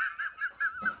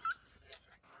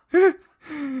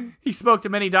 He spoke to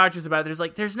many doctors about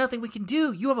it. There's nothing we can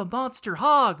do. You have a monster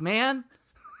hog, man.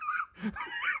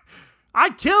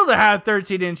 I'd kill to have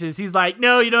 13 inches. He's like,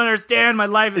 no, you don't understand. My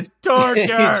life is torture.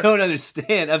 You don't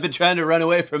understand. I've been trying to run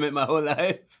away from it my whole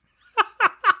life.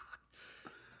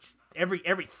 Just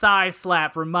every thigh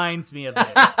slap reminds me of this.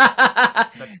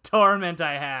 The torment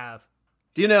I have.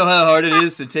 Do you know how hard it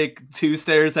is to take 2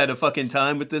 stairs at a fucking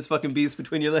time with this fucking beast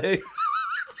between your legs?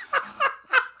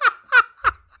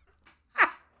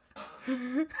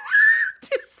 2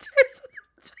 stairs.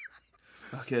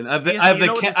 Fucking, I have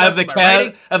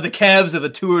the calves of a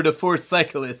Tour de Force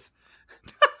cyclist.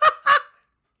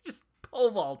 Just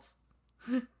pole vaults.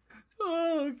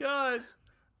 Oh God.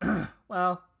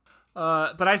 Well,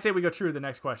 but I say we go true to the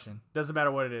next question. Doesn't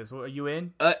matter what it is. Are you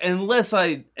in? Unless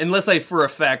I for a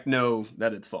fact know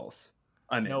that it's false.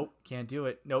 I'm in. Nope, can't do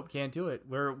it.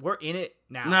 We're in it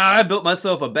now. Nah, I built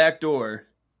myself a back door.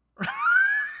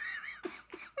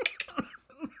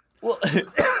 Well,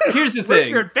 here's the thing. Where's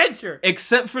your adventure?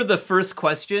 Except for the first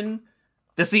question,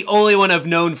 that's the only one I've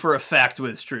known for a fact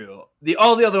was true.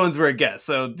 All the other ones were a guess.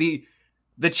 So the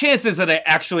chances that I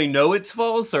actually know it's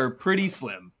false are pretty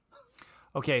slim.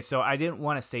 Okay, so I didn't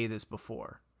want to say this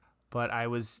before, but I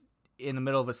was in the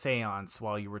middle of a seance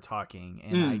while you were talking,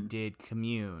 and I did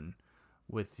commune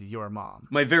with your mom.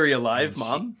 My very alive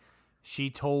mom? She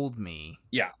told me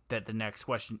that the next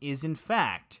question is, in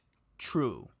fact,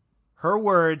 true. Her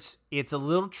words, it's a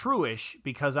little true-ish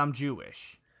because I'm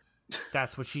Jewish.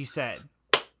 That's what she said.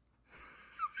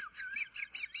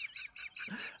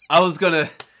 I was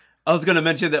gonna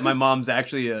mention that my mom's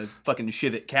actually a fucking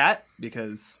shivet cat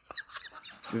because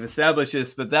we've established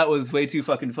this, but that was way too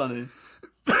fucking funny.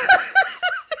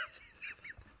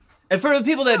 And for the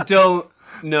people that don't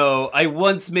know, I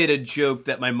once made a joke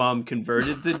that my mom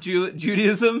converted to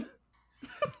Judaism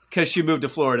because she moved to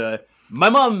Florida. My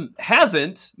mom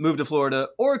hasn't moved to Florida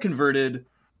or converted,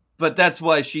 but that's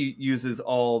why she uses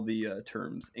all the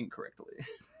terms incorrectly.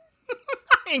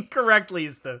 Incorrectly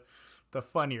is the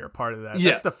funnier part of that.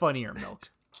 Yeah. That's the funnier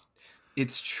milk.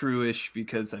 It's true-ish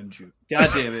because I'm Jew. God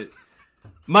damn it.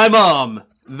 My mom,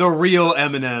 the real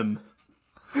Eminem.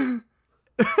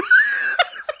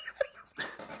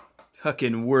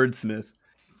 Fucking wordsmith.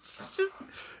 It's just,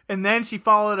 and then she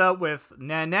followed up with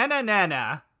na na na na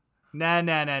na na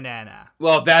na na na na.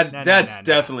 Well, that's na.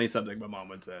 definitely something my mom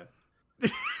would say.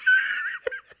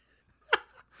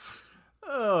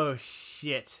 Oh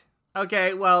shit.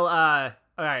 Okay, well, all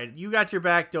right. You got your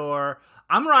back door.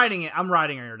 I'm riding it. I'm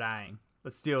riding or dying.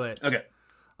 Let's do it. Okay.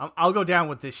 I'll go down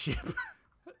with this ship.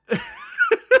 Here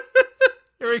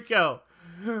we go.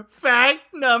 Fact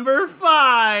number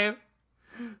 5.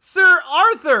 Sir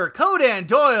Arthur Conan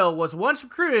Doyle was once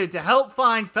recruited to help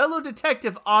find fellow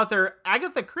detective author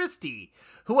Agatha Christie,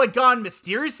 who had gone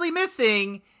mysteriously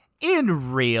missing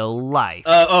in real life.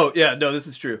 Oh, yeah, no, this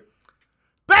is true.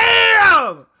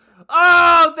 Bam!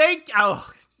 Oh,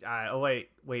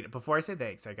 wait. Before I say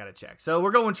thanks, I gotta check. So we're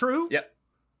going true? Yep.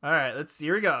 All right,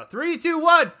 here we go. 3, 2,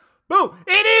 1. Boom!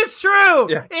 It is true!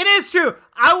 Yeah. It is true!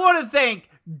 I want to thank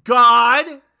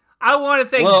God. I want to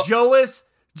thank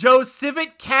Joe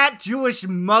Civet Cat Jewish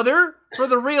Mother for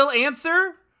the real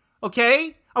answer.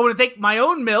 Okay? I want to thank my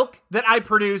own milk that I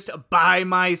produced by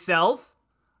myself.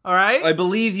 All right? I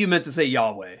believe you meant to say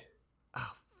Yahweh.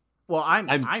 Well,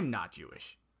 I'm not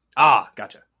Jewish. Ah,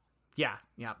 gotcha. Yeah.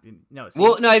 No, see,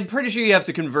 Well, no, I'm pretty sure you have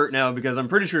to convert now because I'm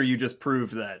pretty sure you just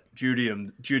proved that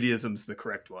Judaism's the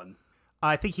correct one.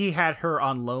 I think he had her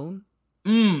on loan.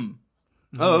 Oh,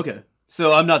 okay.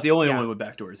 So I'm not the only one with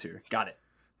backdoors here. Got it.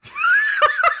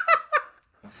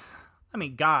 I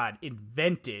mean, God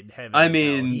invented heaven. I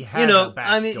mean, He had a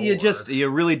back door. you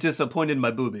really disappointed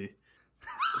my booby.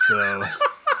 So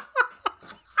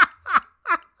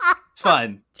it's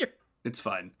fine. It's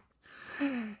fine.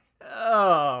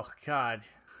 Oh God,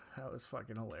 that was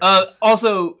fucking hilarious.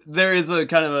 Also, there is a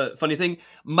kind of a funny thing.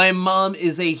 My mom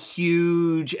is a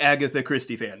huge Agatha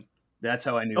Christie fan. That's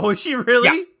how I knew. Oh, is she really?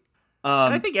 Yeah.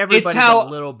 And I think everybody's a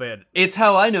little bit. It's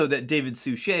how I know that David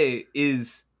Suchet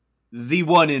is the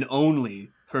one and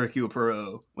only Hercule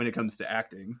Poirot when it comes to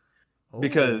acting.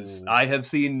 Because I have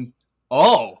seen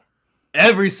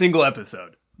every single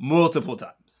episode multiple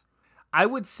times. I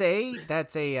would say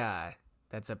that's a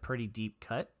pretty deep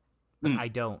cut. But I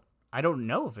don't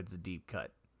know if it's a deep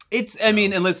cut. I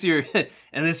mean, unless you're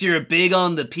big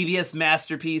on the PBS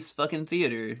masterpiece fucking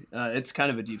theater, it's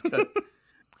kind of a deep cut.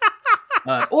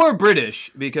 Or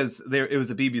British, because it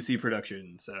was a BBC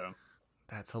production, so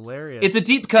that's hilarious. It's a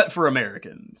deep cut for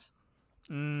Americans.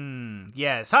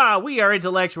 Yes. We are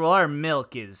intellectual. Our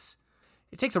milk is.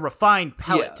 It takes a refined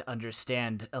palate to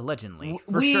understand. Allegedly,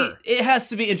 for sure. It has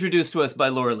to be introduced to us by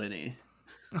Laura Linney.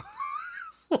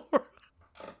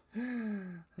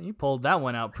 You pulled that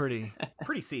one out pretty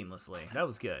seamlessly. That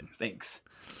was good. Thanks.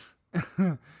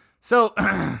 So,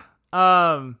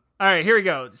 all right, here we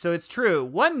go. So it's true.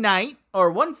 One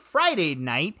Friday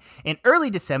night in early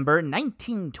December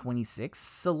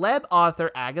 1926, celeb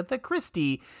author Agatha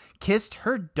Christie kissed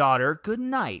her daughter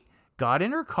goodnight, got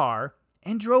in her car,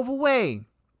 and drove away.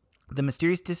 The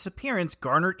mysterious disappearance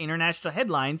garnered international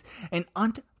headlines and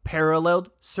an unparalleled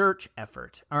search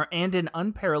effort.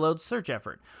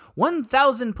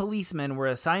 1,000 policemen were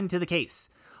assigned to the case.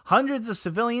 Hundreds of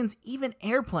civilians, even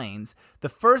airplanes, the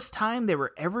first time they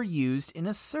were ever used in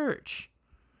a search.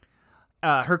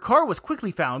 Her car was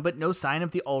quickly found, but no sign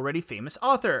of the already famous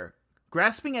author.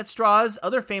 Grasping at straws,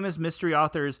 other famous mystery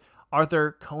authors,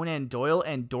 Arthur Conan Doyle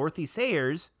and Dorothy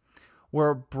Sayers,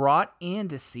 were brought in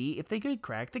to see if they could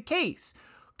crack the case.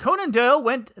 Conan Doyle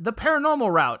went the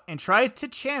paranormal route and tried to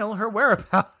channel her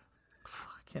whereabouts.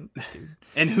 Fucking dude.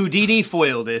 And Houdini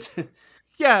foiled it.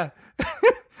 Yeah.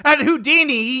 And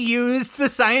Houdini used the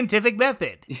scientific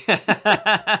method.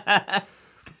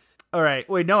 All right.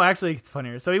 Wait, no, actually, it's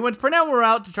funnier. So he went the paranormal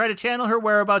route to try to channel her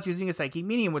whereabouts using a psychic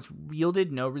medium, which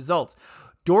yielded no results.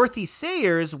 Dorothy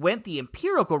Sayers went the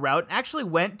empirical route and actually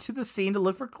went to the scene to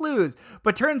look for clues.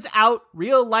 But turns out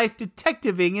real-life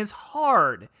detectiving is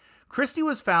hard. Christie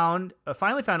was finally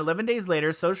found 11 days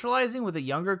later, socializing with a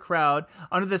younger crowd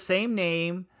under the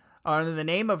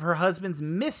name of her husband's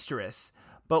mistress.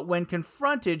 But when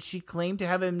confronted, she claimed to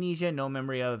have amnesia and no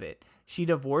memory of it. she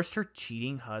divorced her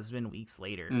cheating husband weeks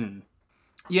later.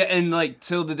 Yeah, and like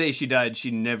till the day she died,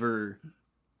 she never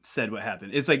said what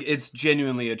happened. It's like it's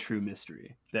genuinely a true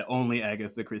mystery that only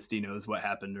Agatha Christie knows what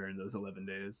happened during those 11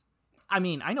 days. I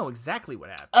mean, I know exactly what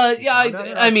happened. She Yeah, found out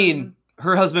her I mean, husband-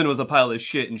 her husband was a pile of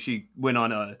shit, and she went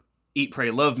on a eat,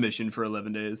 pray, love mission for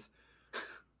 11 days.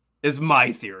 Is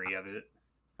my theory of it.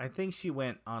 I think she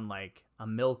went on like a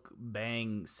milk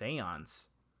bang seance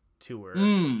tour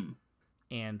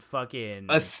and fucking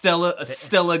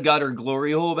Stella got her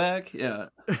glory hole back. Yeah.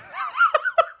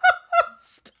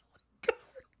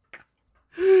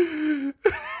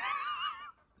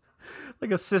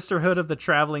 like a sisterhood of the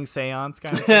traveling seance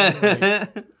kind of thing.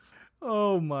 Like,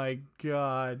 oh my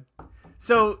god.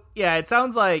 So yeah, it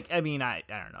sounds like, I mean, I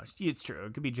don't know. It's true.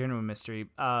 It could be genuine mystery.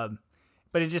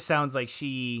 But it just sounds like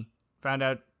she found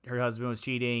out her husband was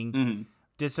cheating,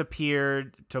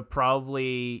 disappeared to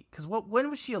probably, because when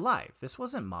was she alive? This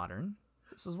wasn't modern.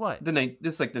 This was what?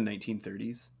 This is like the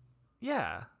 1930s.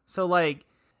 Yeah. So like,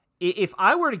 if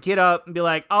I were to get up and be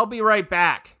like, I'll be right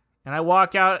back, and I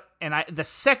walk out, and the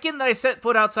second that I set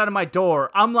foot outside of my door,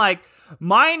 I'm like,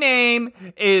 my name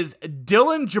is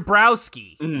Dylan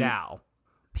Jabrowski now.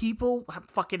 People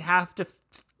fucking have to,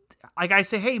 like, I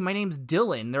say, hey, my name's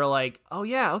Dylan. They're like, oh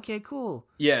yeah, okay, cool.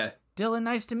 Yeah. Dylan,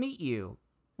 nice to meet you.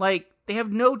 Like, they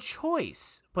have no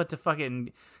choice but to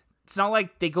fucking, it's not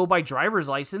like they go by driver's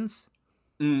license.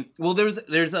 Well, there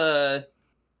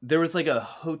was like a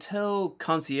hotel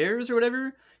concierge or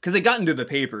whatever, because it got into the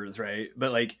papers, right?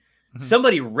 But like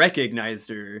somebody recognized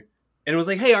her and was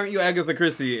like, "Hey, aren't you Agatha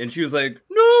Christie?" And she was like,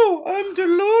 "No, I'm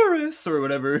Dolores," or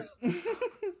whatever.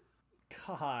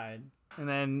 God. And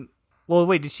then, well,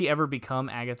 wait, did she ever become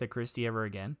Agatha Christie ever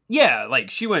again? Yeah, like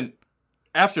she went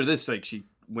after this. Like she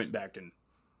went back and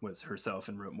was herself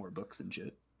and wrote more books and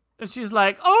shit. And she's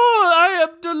like, "Oh, I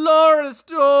am Dolores.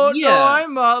 Oh, Yeah. no,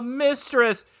 I'm a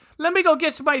mistress. Let me go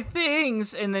get my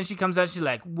things." And then she comes out, she's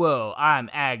like, "Whoa, I'm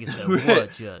Agatha.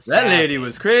 What just That lady happened?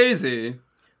 was crazy.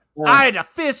 I had a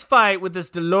fist fight with this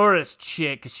Dolores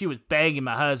chick because she was banging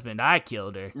my husband. I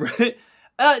killed her." Right?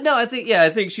 No, I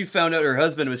think she found out her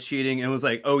husband was cheating and was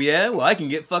like, "Oh yeah, well I can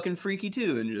get fucking freaky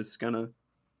too," and just kind of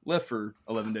left for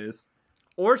 11 days.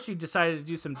 Or she decided to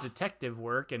do some detective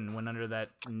work and went under that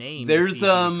name. There's, to see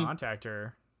if we could contact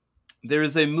her. There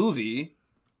is a movie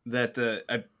that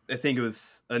I think it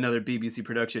was another BBC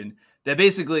production that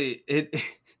basically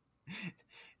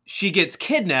she gets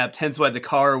kidnapped, hence why the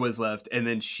car was left, and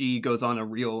then she goes on a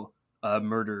real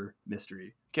murder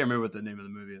mystery. Can't remember what the name of the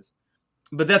movie is,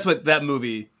 but that's what that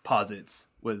movie posits.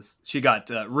 Was she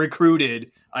got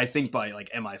recruited, I think, by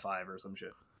like MI5 or some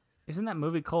shit. Isn't that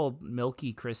movie called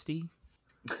Milky Christie?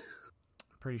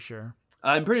 Pretty sure.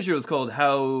 I'm pretty sure it was called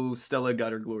How Stella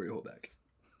Got Her Glory Hole Back.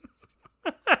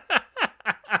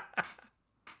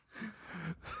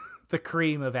 The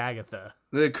cream of Agatha.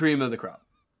 The cream of the crop.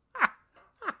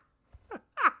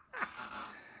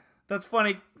 That's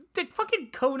funny.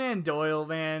 Fucking Conan Doyle,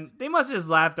 man. They must have just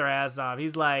laughed their ass off.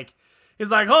 He's like,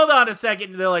 hold on a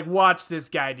second. They're like, watch this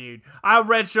guy, dude. I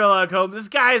read Sherlock Holmes. This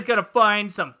guy is gonna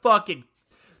find some fucking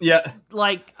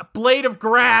like a blade of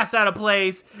grass out of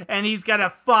place, and he's gonna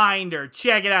find her.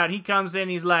 Check it out. He comes in.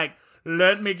 He's like,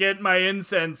 let me get my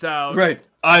incense out. Right.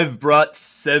 I've brought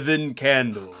 7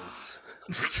 candles.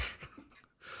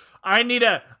 I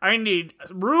need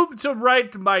room to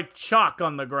write my chalk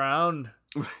on the ground.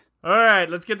 All right,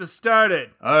 let's get this started.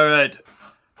 All right.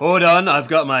 Hold on. I've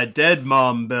got my dead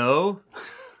mom bell.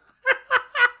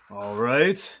 All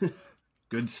right.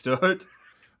 Good start.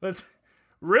 Let's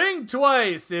ring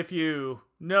twice if you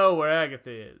know where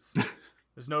Agatha is.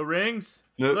 There's no rings?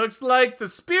 Nope. Looks like the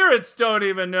spirits don't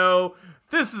even know.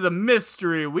 This is a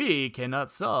mystery we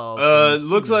cannot solve.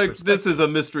 Looks like this is a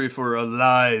mystery for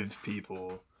alive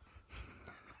people.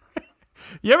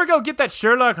 You ever go get that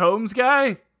Sherlock Holmes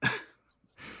guy?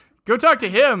 Go talk to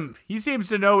him. He seems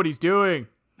to know what he's doing.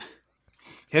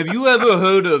 Have you ever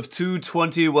heard of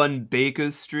 221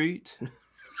 Baker Street?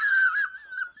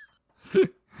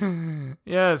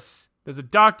 Yes, there's a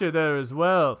doctor there as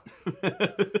well.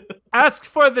 Ask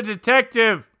for the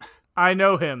detective. I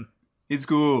know him. It's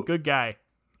cool. Good guy.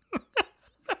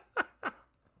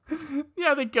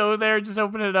 Yeah, they go there, just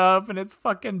open it up, and it's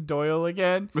fucking Doyle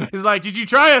again. He's like, did you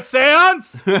try a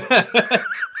seance?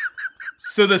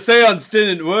 So the seance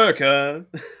didn't work, huh?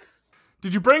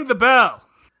 Did you bring the bell?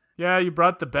 Yeah, you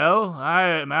brought the bell? I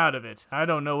am out of it. I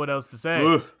don't know what else to say.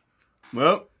 Ooh.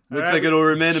 Well, looks like it'll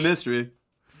remain a mystery.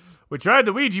 We tried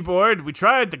the Ouija board. We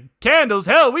tried the candles.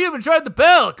 Hell, we even tried the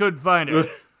bell. Couldn't find her.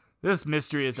 This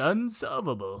mystery is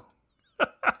unsolvable.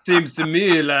 Seems to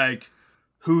me like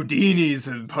Houdini's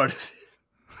a part of it.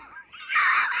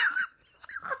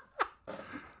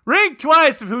 Ring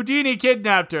twice if Houdini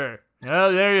kidnapped her.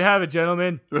 Well, there you have it,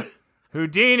 gentlemen.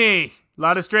 Houdini. A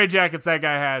lot of straitjackets that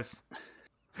guy has.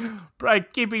 Probably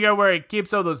keeping her where he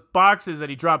keeps all those boxes that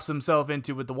he drops himself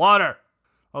into with the water.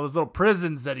 All those little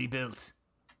prisons that he built.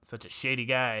 Such a shady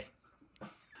guy.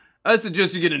 I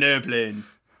suggest you get an airplane.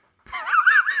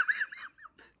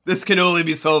 This can only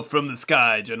be solved from the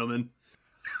sky, gentlemen.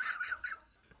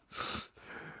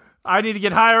 I need to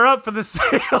get higher up for the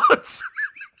seance.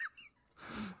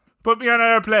 Put me on an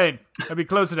airplane. I'd be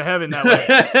closer to heaven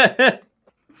that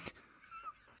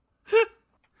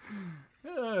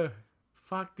way.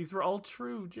 Fuck, these were all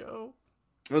true, Joe.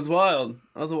 It was wild.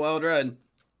 That was a wild ride.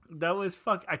 That was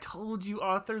fuck. I told you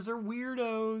authors are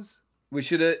weirdos. We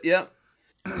should have, yeah.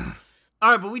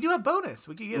 All right, but we do have bonus.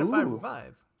 We could get a 5 Ooh. for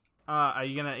 5. Are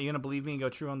you gonna believe me and go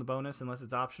true on the bonus unless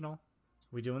it's optional?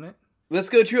 We doing it? Let's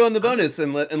go true on the bonus,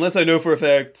 unless I know for a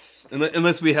fact,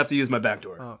 unless we have to use my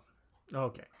backdoor. Oh,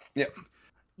 okay. Yeah.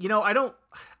 You know, I'm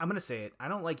going to say it. I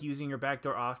don't like using your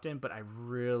backdoor often, but I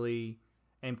really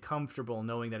am comfortable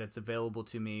knowing that it's available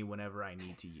to me whenever I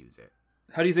need to use it.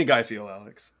 How do you think I feel,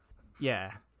 Alex?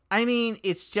 Yeah. I mean,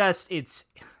 it's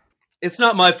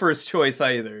not my first choice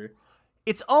either.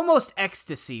 It's almost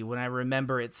ecstasy when I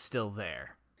remember it's still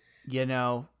there. You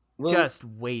know? Well, just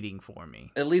waiting for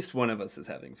me. At least one of us is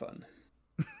having fun.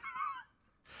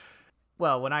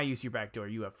 Well, when I use your backdoor,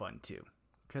 you have fun too.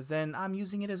 Because then I'm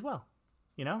using it as well.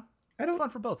 You know? It's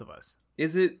fun for both of us.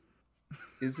 Is it?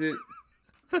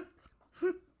 Let's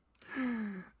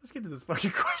get to this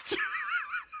fucking question.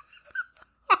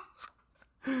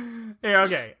 Here,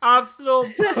 okay. Optional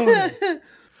bonus.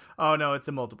 Oh, no, it's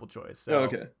a multiple choice. So Oh,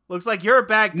 okay. Looks like your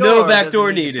backdoor. No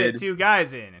backdoor doesn't need to needed. fit 2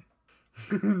 guys in.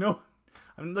 No.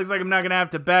 I mean, looks like I'm not going to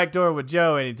have to backdoor with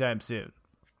Joe anytime soon.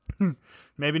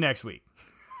 Maybe next week.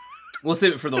 We'll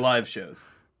save it for the live shows.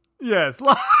 Yes.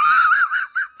 God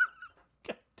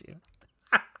damn.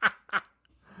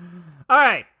 All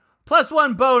right.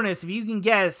 +1 bonus if you can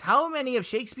guess how many of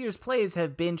Shakespeare's plays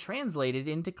have been translated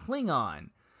into Klingon.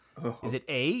 Oh. Is it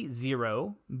A,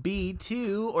 0, B,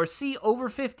 2, or C, over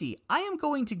 50? I am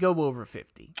going to go over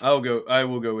 50. I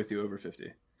will go with you over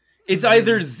 50. It's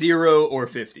either 0 or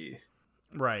 50.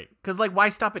 Right. Because, like, why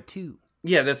stop at 2?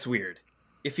 Yeah, that's weird.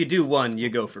 If you do 1, you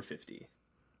go for 50.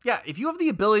 Yeah, if you have the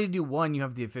ability to do 1, you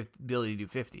have the ability to do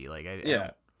 50. Like, I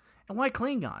don't- And why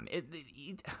Klingon?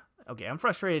 Okay, I'm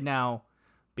frustrated now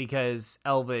because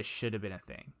Elvish should have been a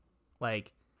thing.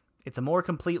 Like, it's a more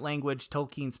complete language.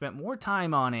 Tolkien spent more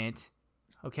time on it.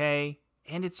 Okay?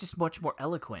 And it's just much more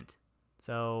eloquent.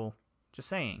 So, just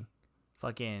saying.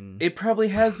 Fucking... It probably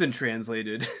has been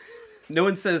translated. No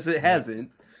one says it hasn't.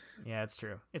 Yeah, it's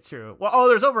true. It's true. Well,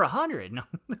 there's over 100. No.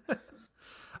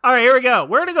 All right, here we go.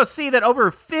 We're going to go see that over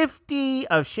 50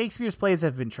 of Shakespeare's plays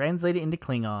have been translated into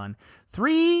Klingon.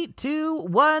 3, 2,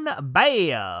 1,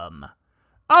 bam.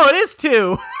 Oh, it is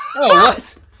 2. Oh,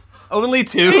 what? Only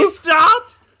 2? They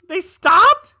stopped? They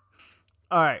stopped?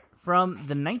 All right. From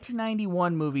the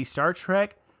 1991 movie Star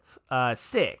Trek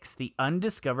 6, The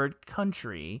Undiscovered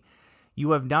Country,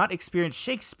 you have not experienced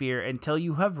Shakespeare until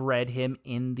you have read him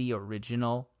in the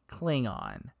original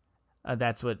Klingon.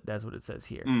 That's what it says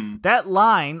here. That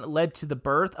line led to the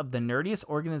birth of the nerdiest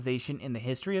organization in the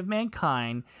history of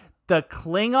mankind, the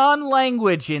Klingon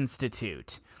Language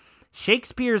Institute.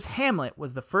 Shakespeare's Hamlet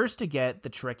was the first to get the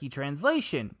Trekkie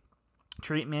translation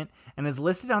treatment and is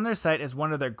listed on their site as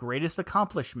one of their greatest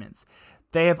accomplishments.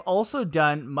 They have also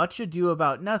done Much Ado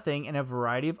About Nothing and a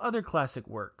variety of other classic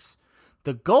works.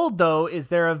 The gold, though, is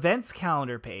their events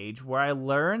calendar page, where I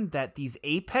learned that these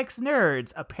apex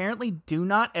nerds apparently do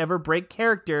not ever break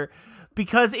character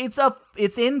because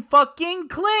it's in fucking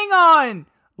Klingon.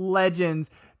 Legends.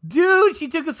 Dude, she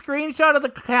took a screenshot of the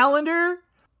calendar.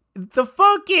 The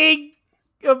fucking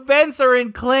events are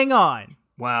in Klingon.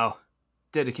 Wow.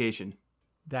 Dedication.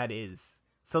 That is.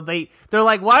 So they're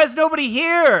like, why is nobody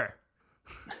here?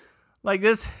 Like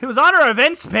this, it was on our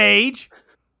events page.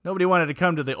 Nobody wanted to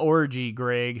come to the orgy,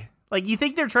 Greg. Like, you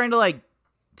think they're trying to, like,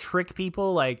 trick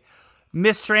people? Like,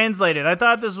 mistranslated. I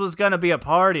thought this was going to be a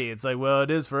party. It's like, well,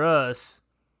 it is for us.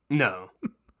 No.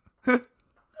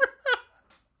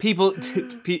 People,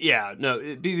 yeah, no,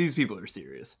 these people are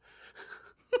serious.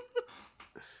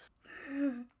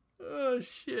 Oh,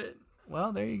 shit.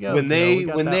 Well, there you go. When they Joe, we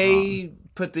got that wrong.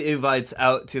 put the invites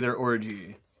out to their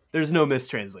orgy, there's no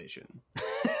mistranslation.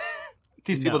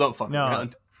 These people don't fuck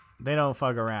around. They don't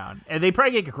fuck around. And they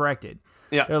probably get corrected.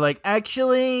 Yeah. They're like,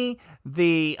 actually,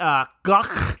 the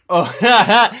gach. Oh,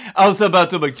 I was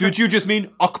about to like, did you just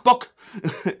mean okbok?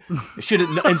 Should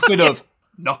it instead of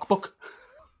knockbook?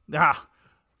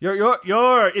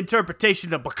 Your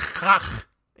interpretation of gach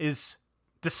is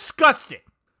Disgusting.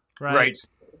 Right.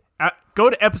 Go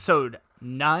to episode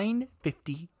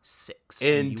 956.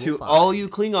 And to all you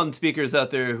Klingon speakers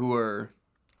out there who are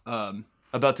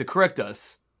about to correct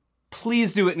us,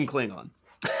 please do it in Klingon.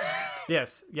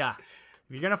 Yes, yeah. If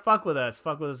you're gonna fuck with us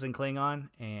in Klingon,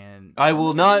 and I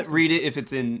will not read it if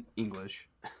it's in English.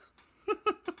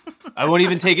 I won't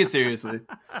even take it seriously.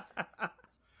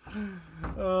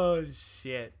 Oh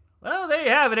shit. Well, there you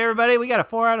have it, everybody. We got a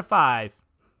 4 out of 5.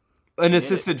 An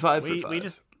assisted 5 for 5. We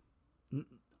just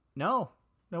no,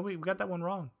 we got that one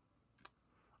wrong.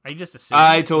 Are you just assuming?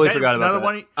 I totally forgot about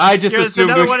that. I just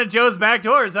assumed another one of Joe's back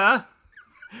doors, huh?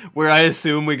 Where I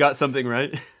assume we got something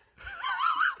right.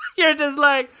 You're just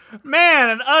like, man,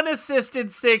 an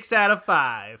unassisted 6 out of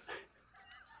 5.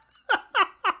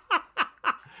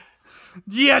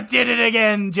 You did it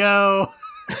again, Joe.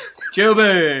 Joe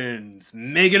Burns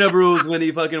making up rules when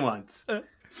he fucking wants.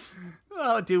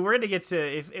 Oh, dude, we're gonna get to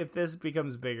if this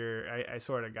becomes bigger. I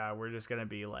swear to God, we're just gonna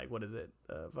be like, what is it?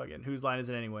 Fucking whose line is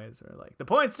it anyways? Or like the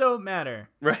points don't matter.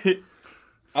 Right.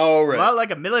 All right. It's a lot like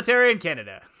a military in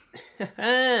Canada.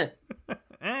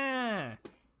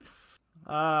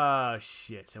 Oh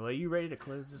shit! So are you ready to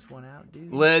close this one out,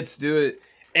 dude? Let's do it.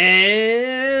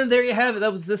 And there you have it.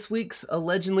 That was this week's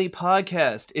Allegedly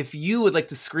podcast. If you would like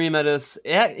to scream at us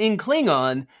in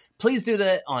Klingon, please do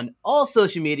that on all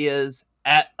social medias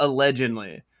at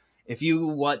Allegedly. If you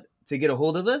want to get a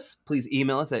hold of us, please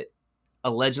email us at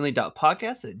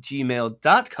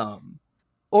allegedly.podcast@gmail.com.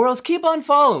 Or else keep on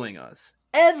following us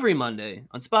every Monday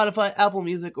on Spotify, Apple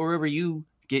Music, or wherever you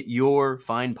get your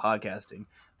fine podcasting.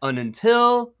 And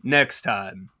until next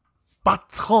time.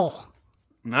 Battle. All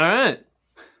right.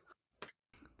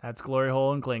 That's Glory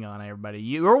Hole and Klingon, everybody.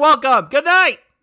 You're welcome. Good night.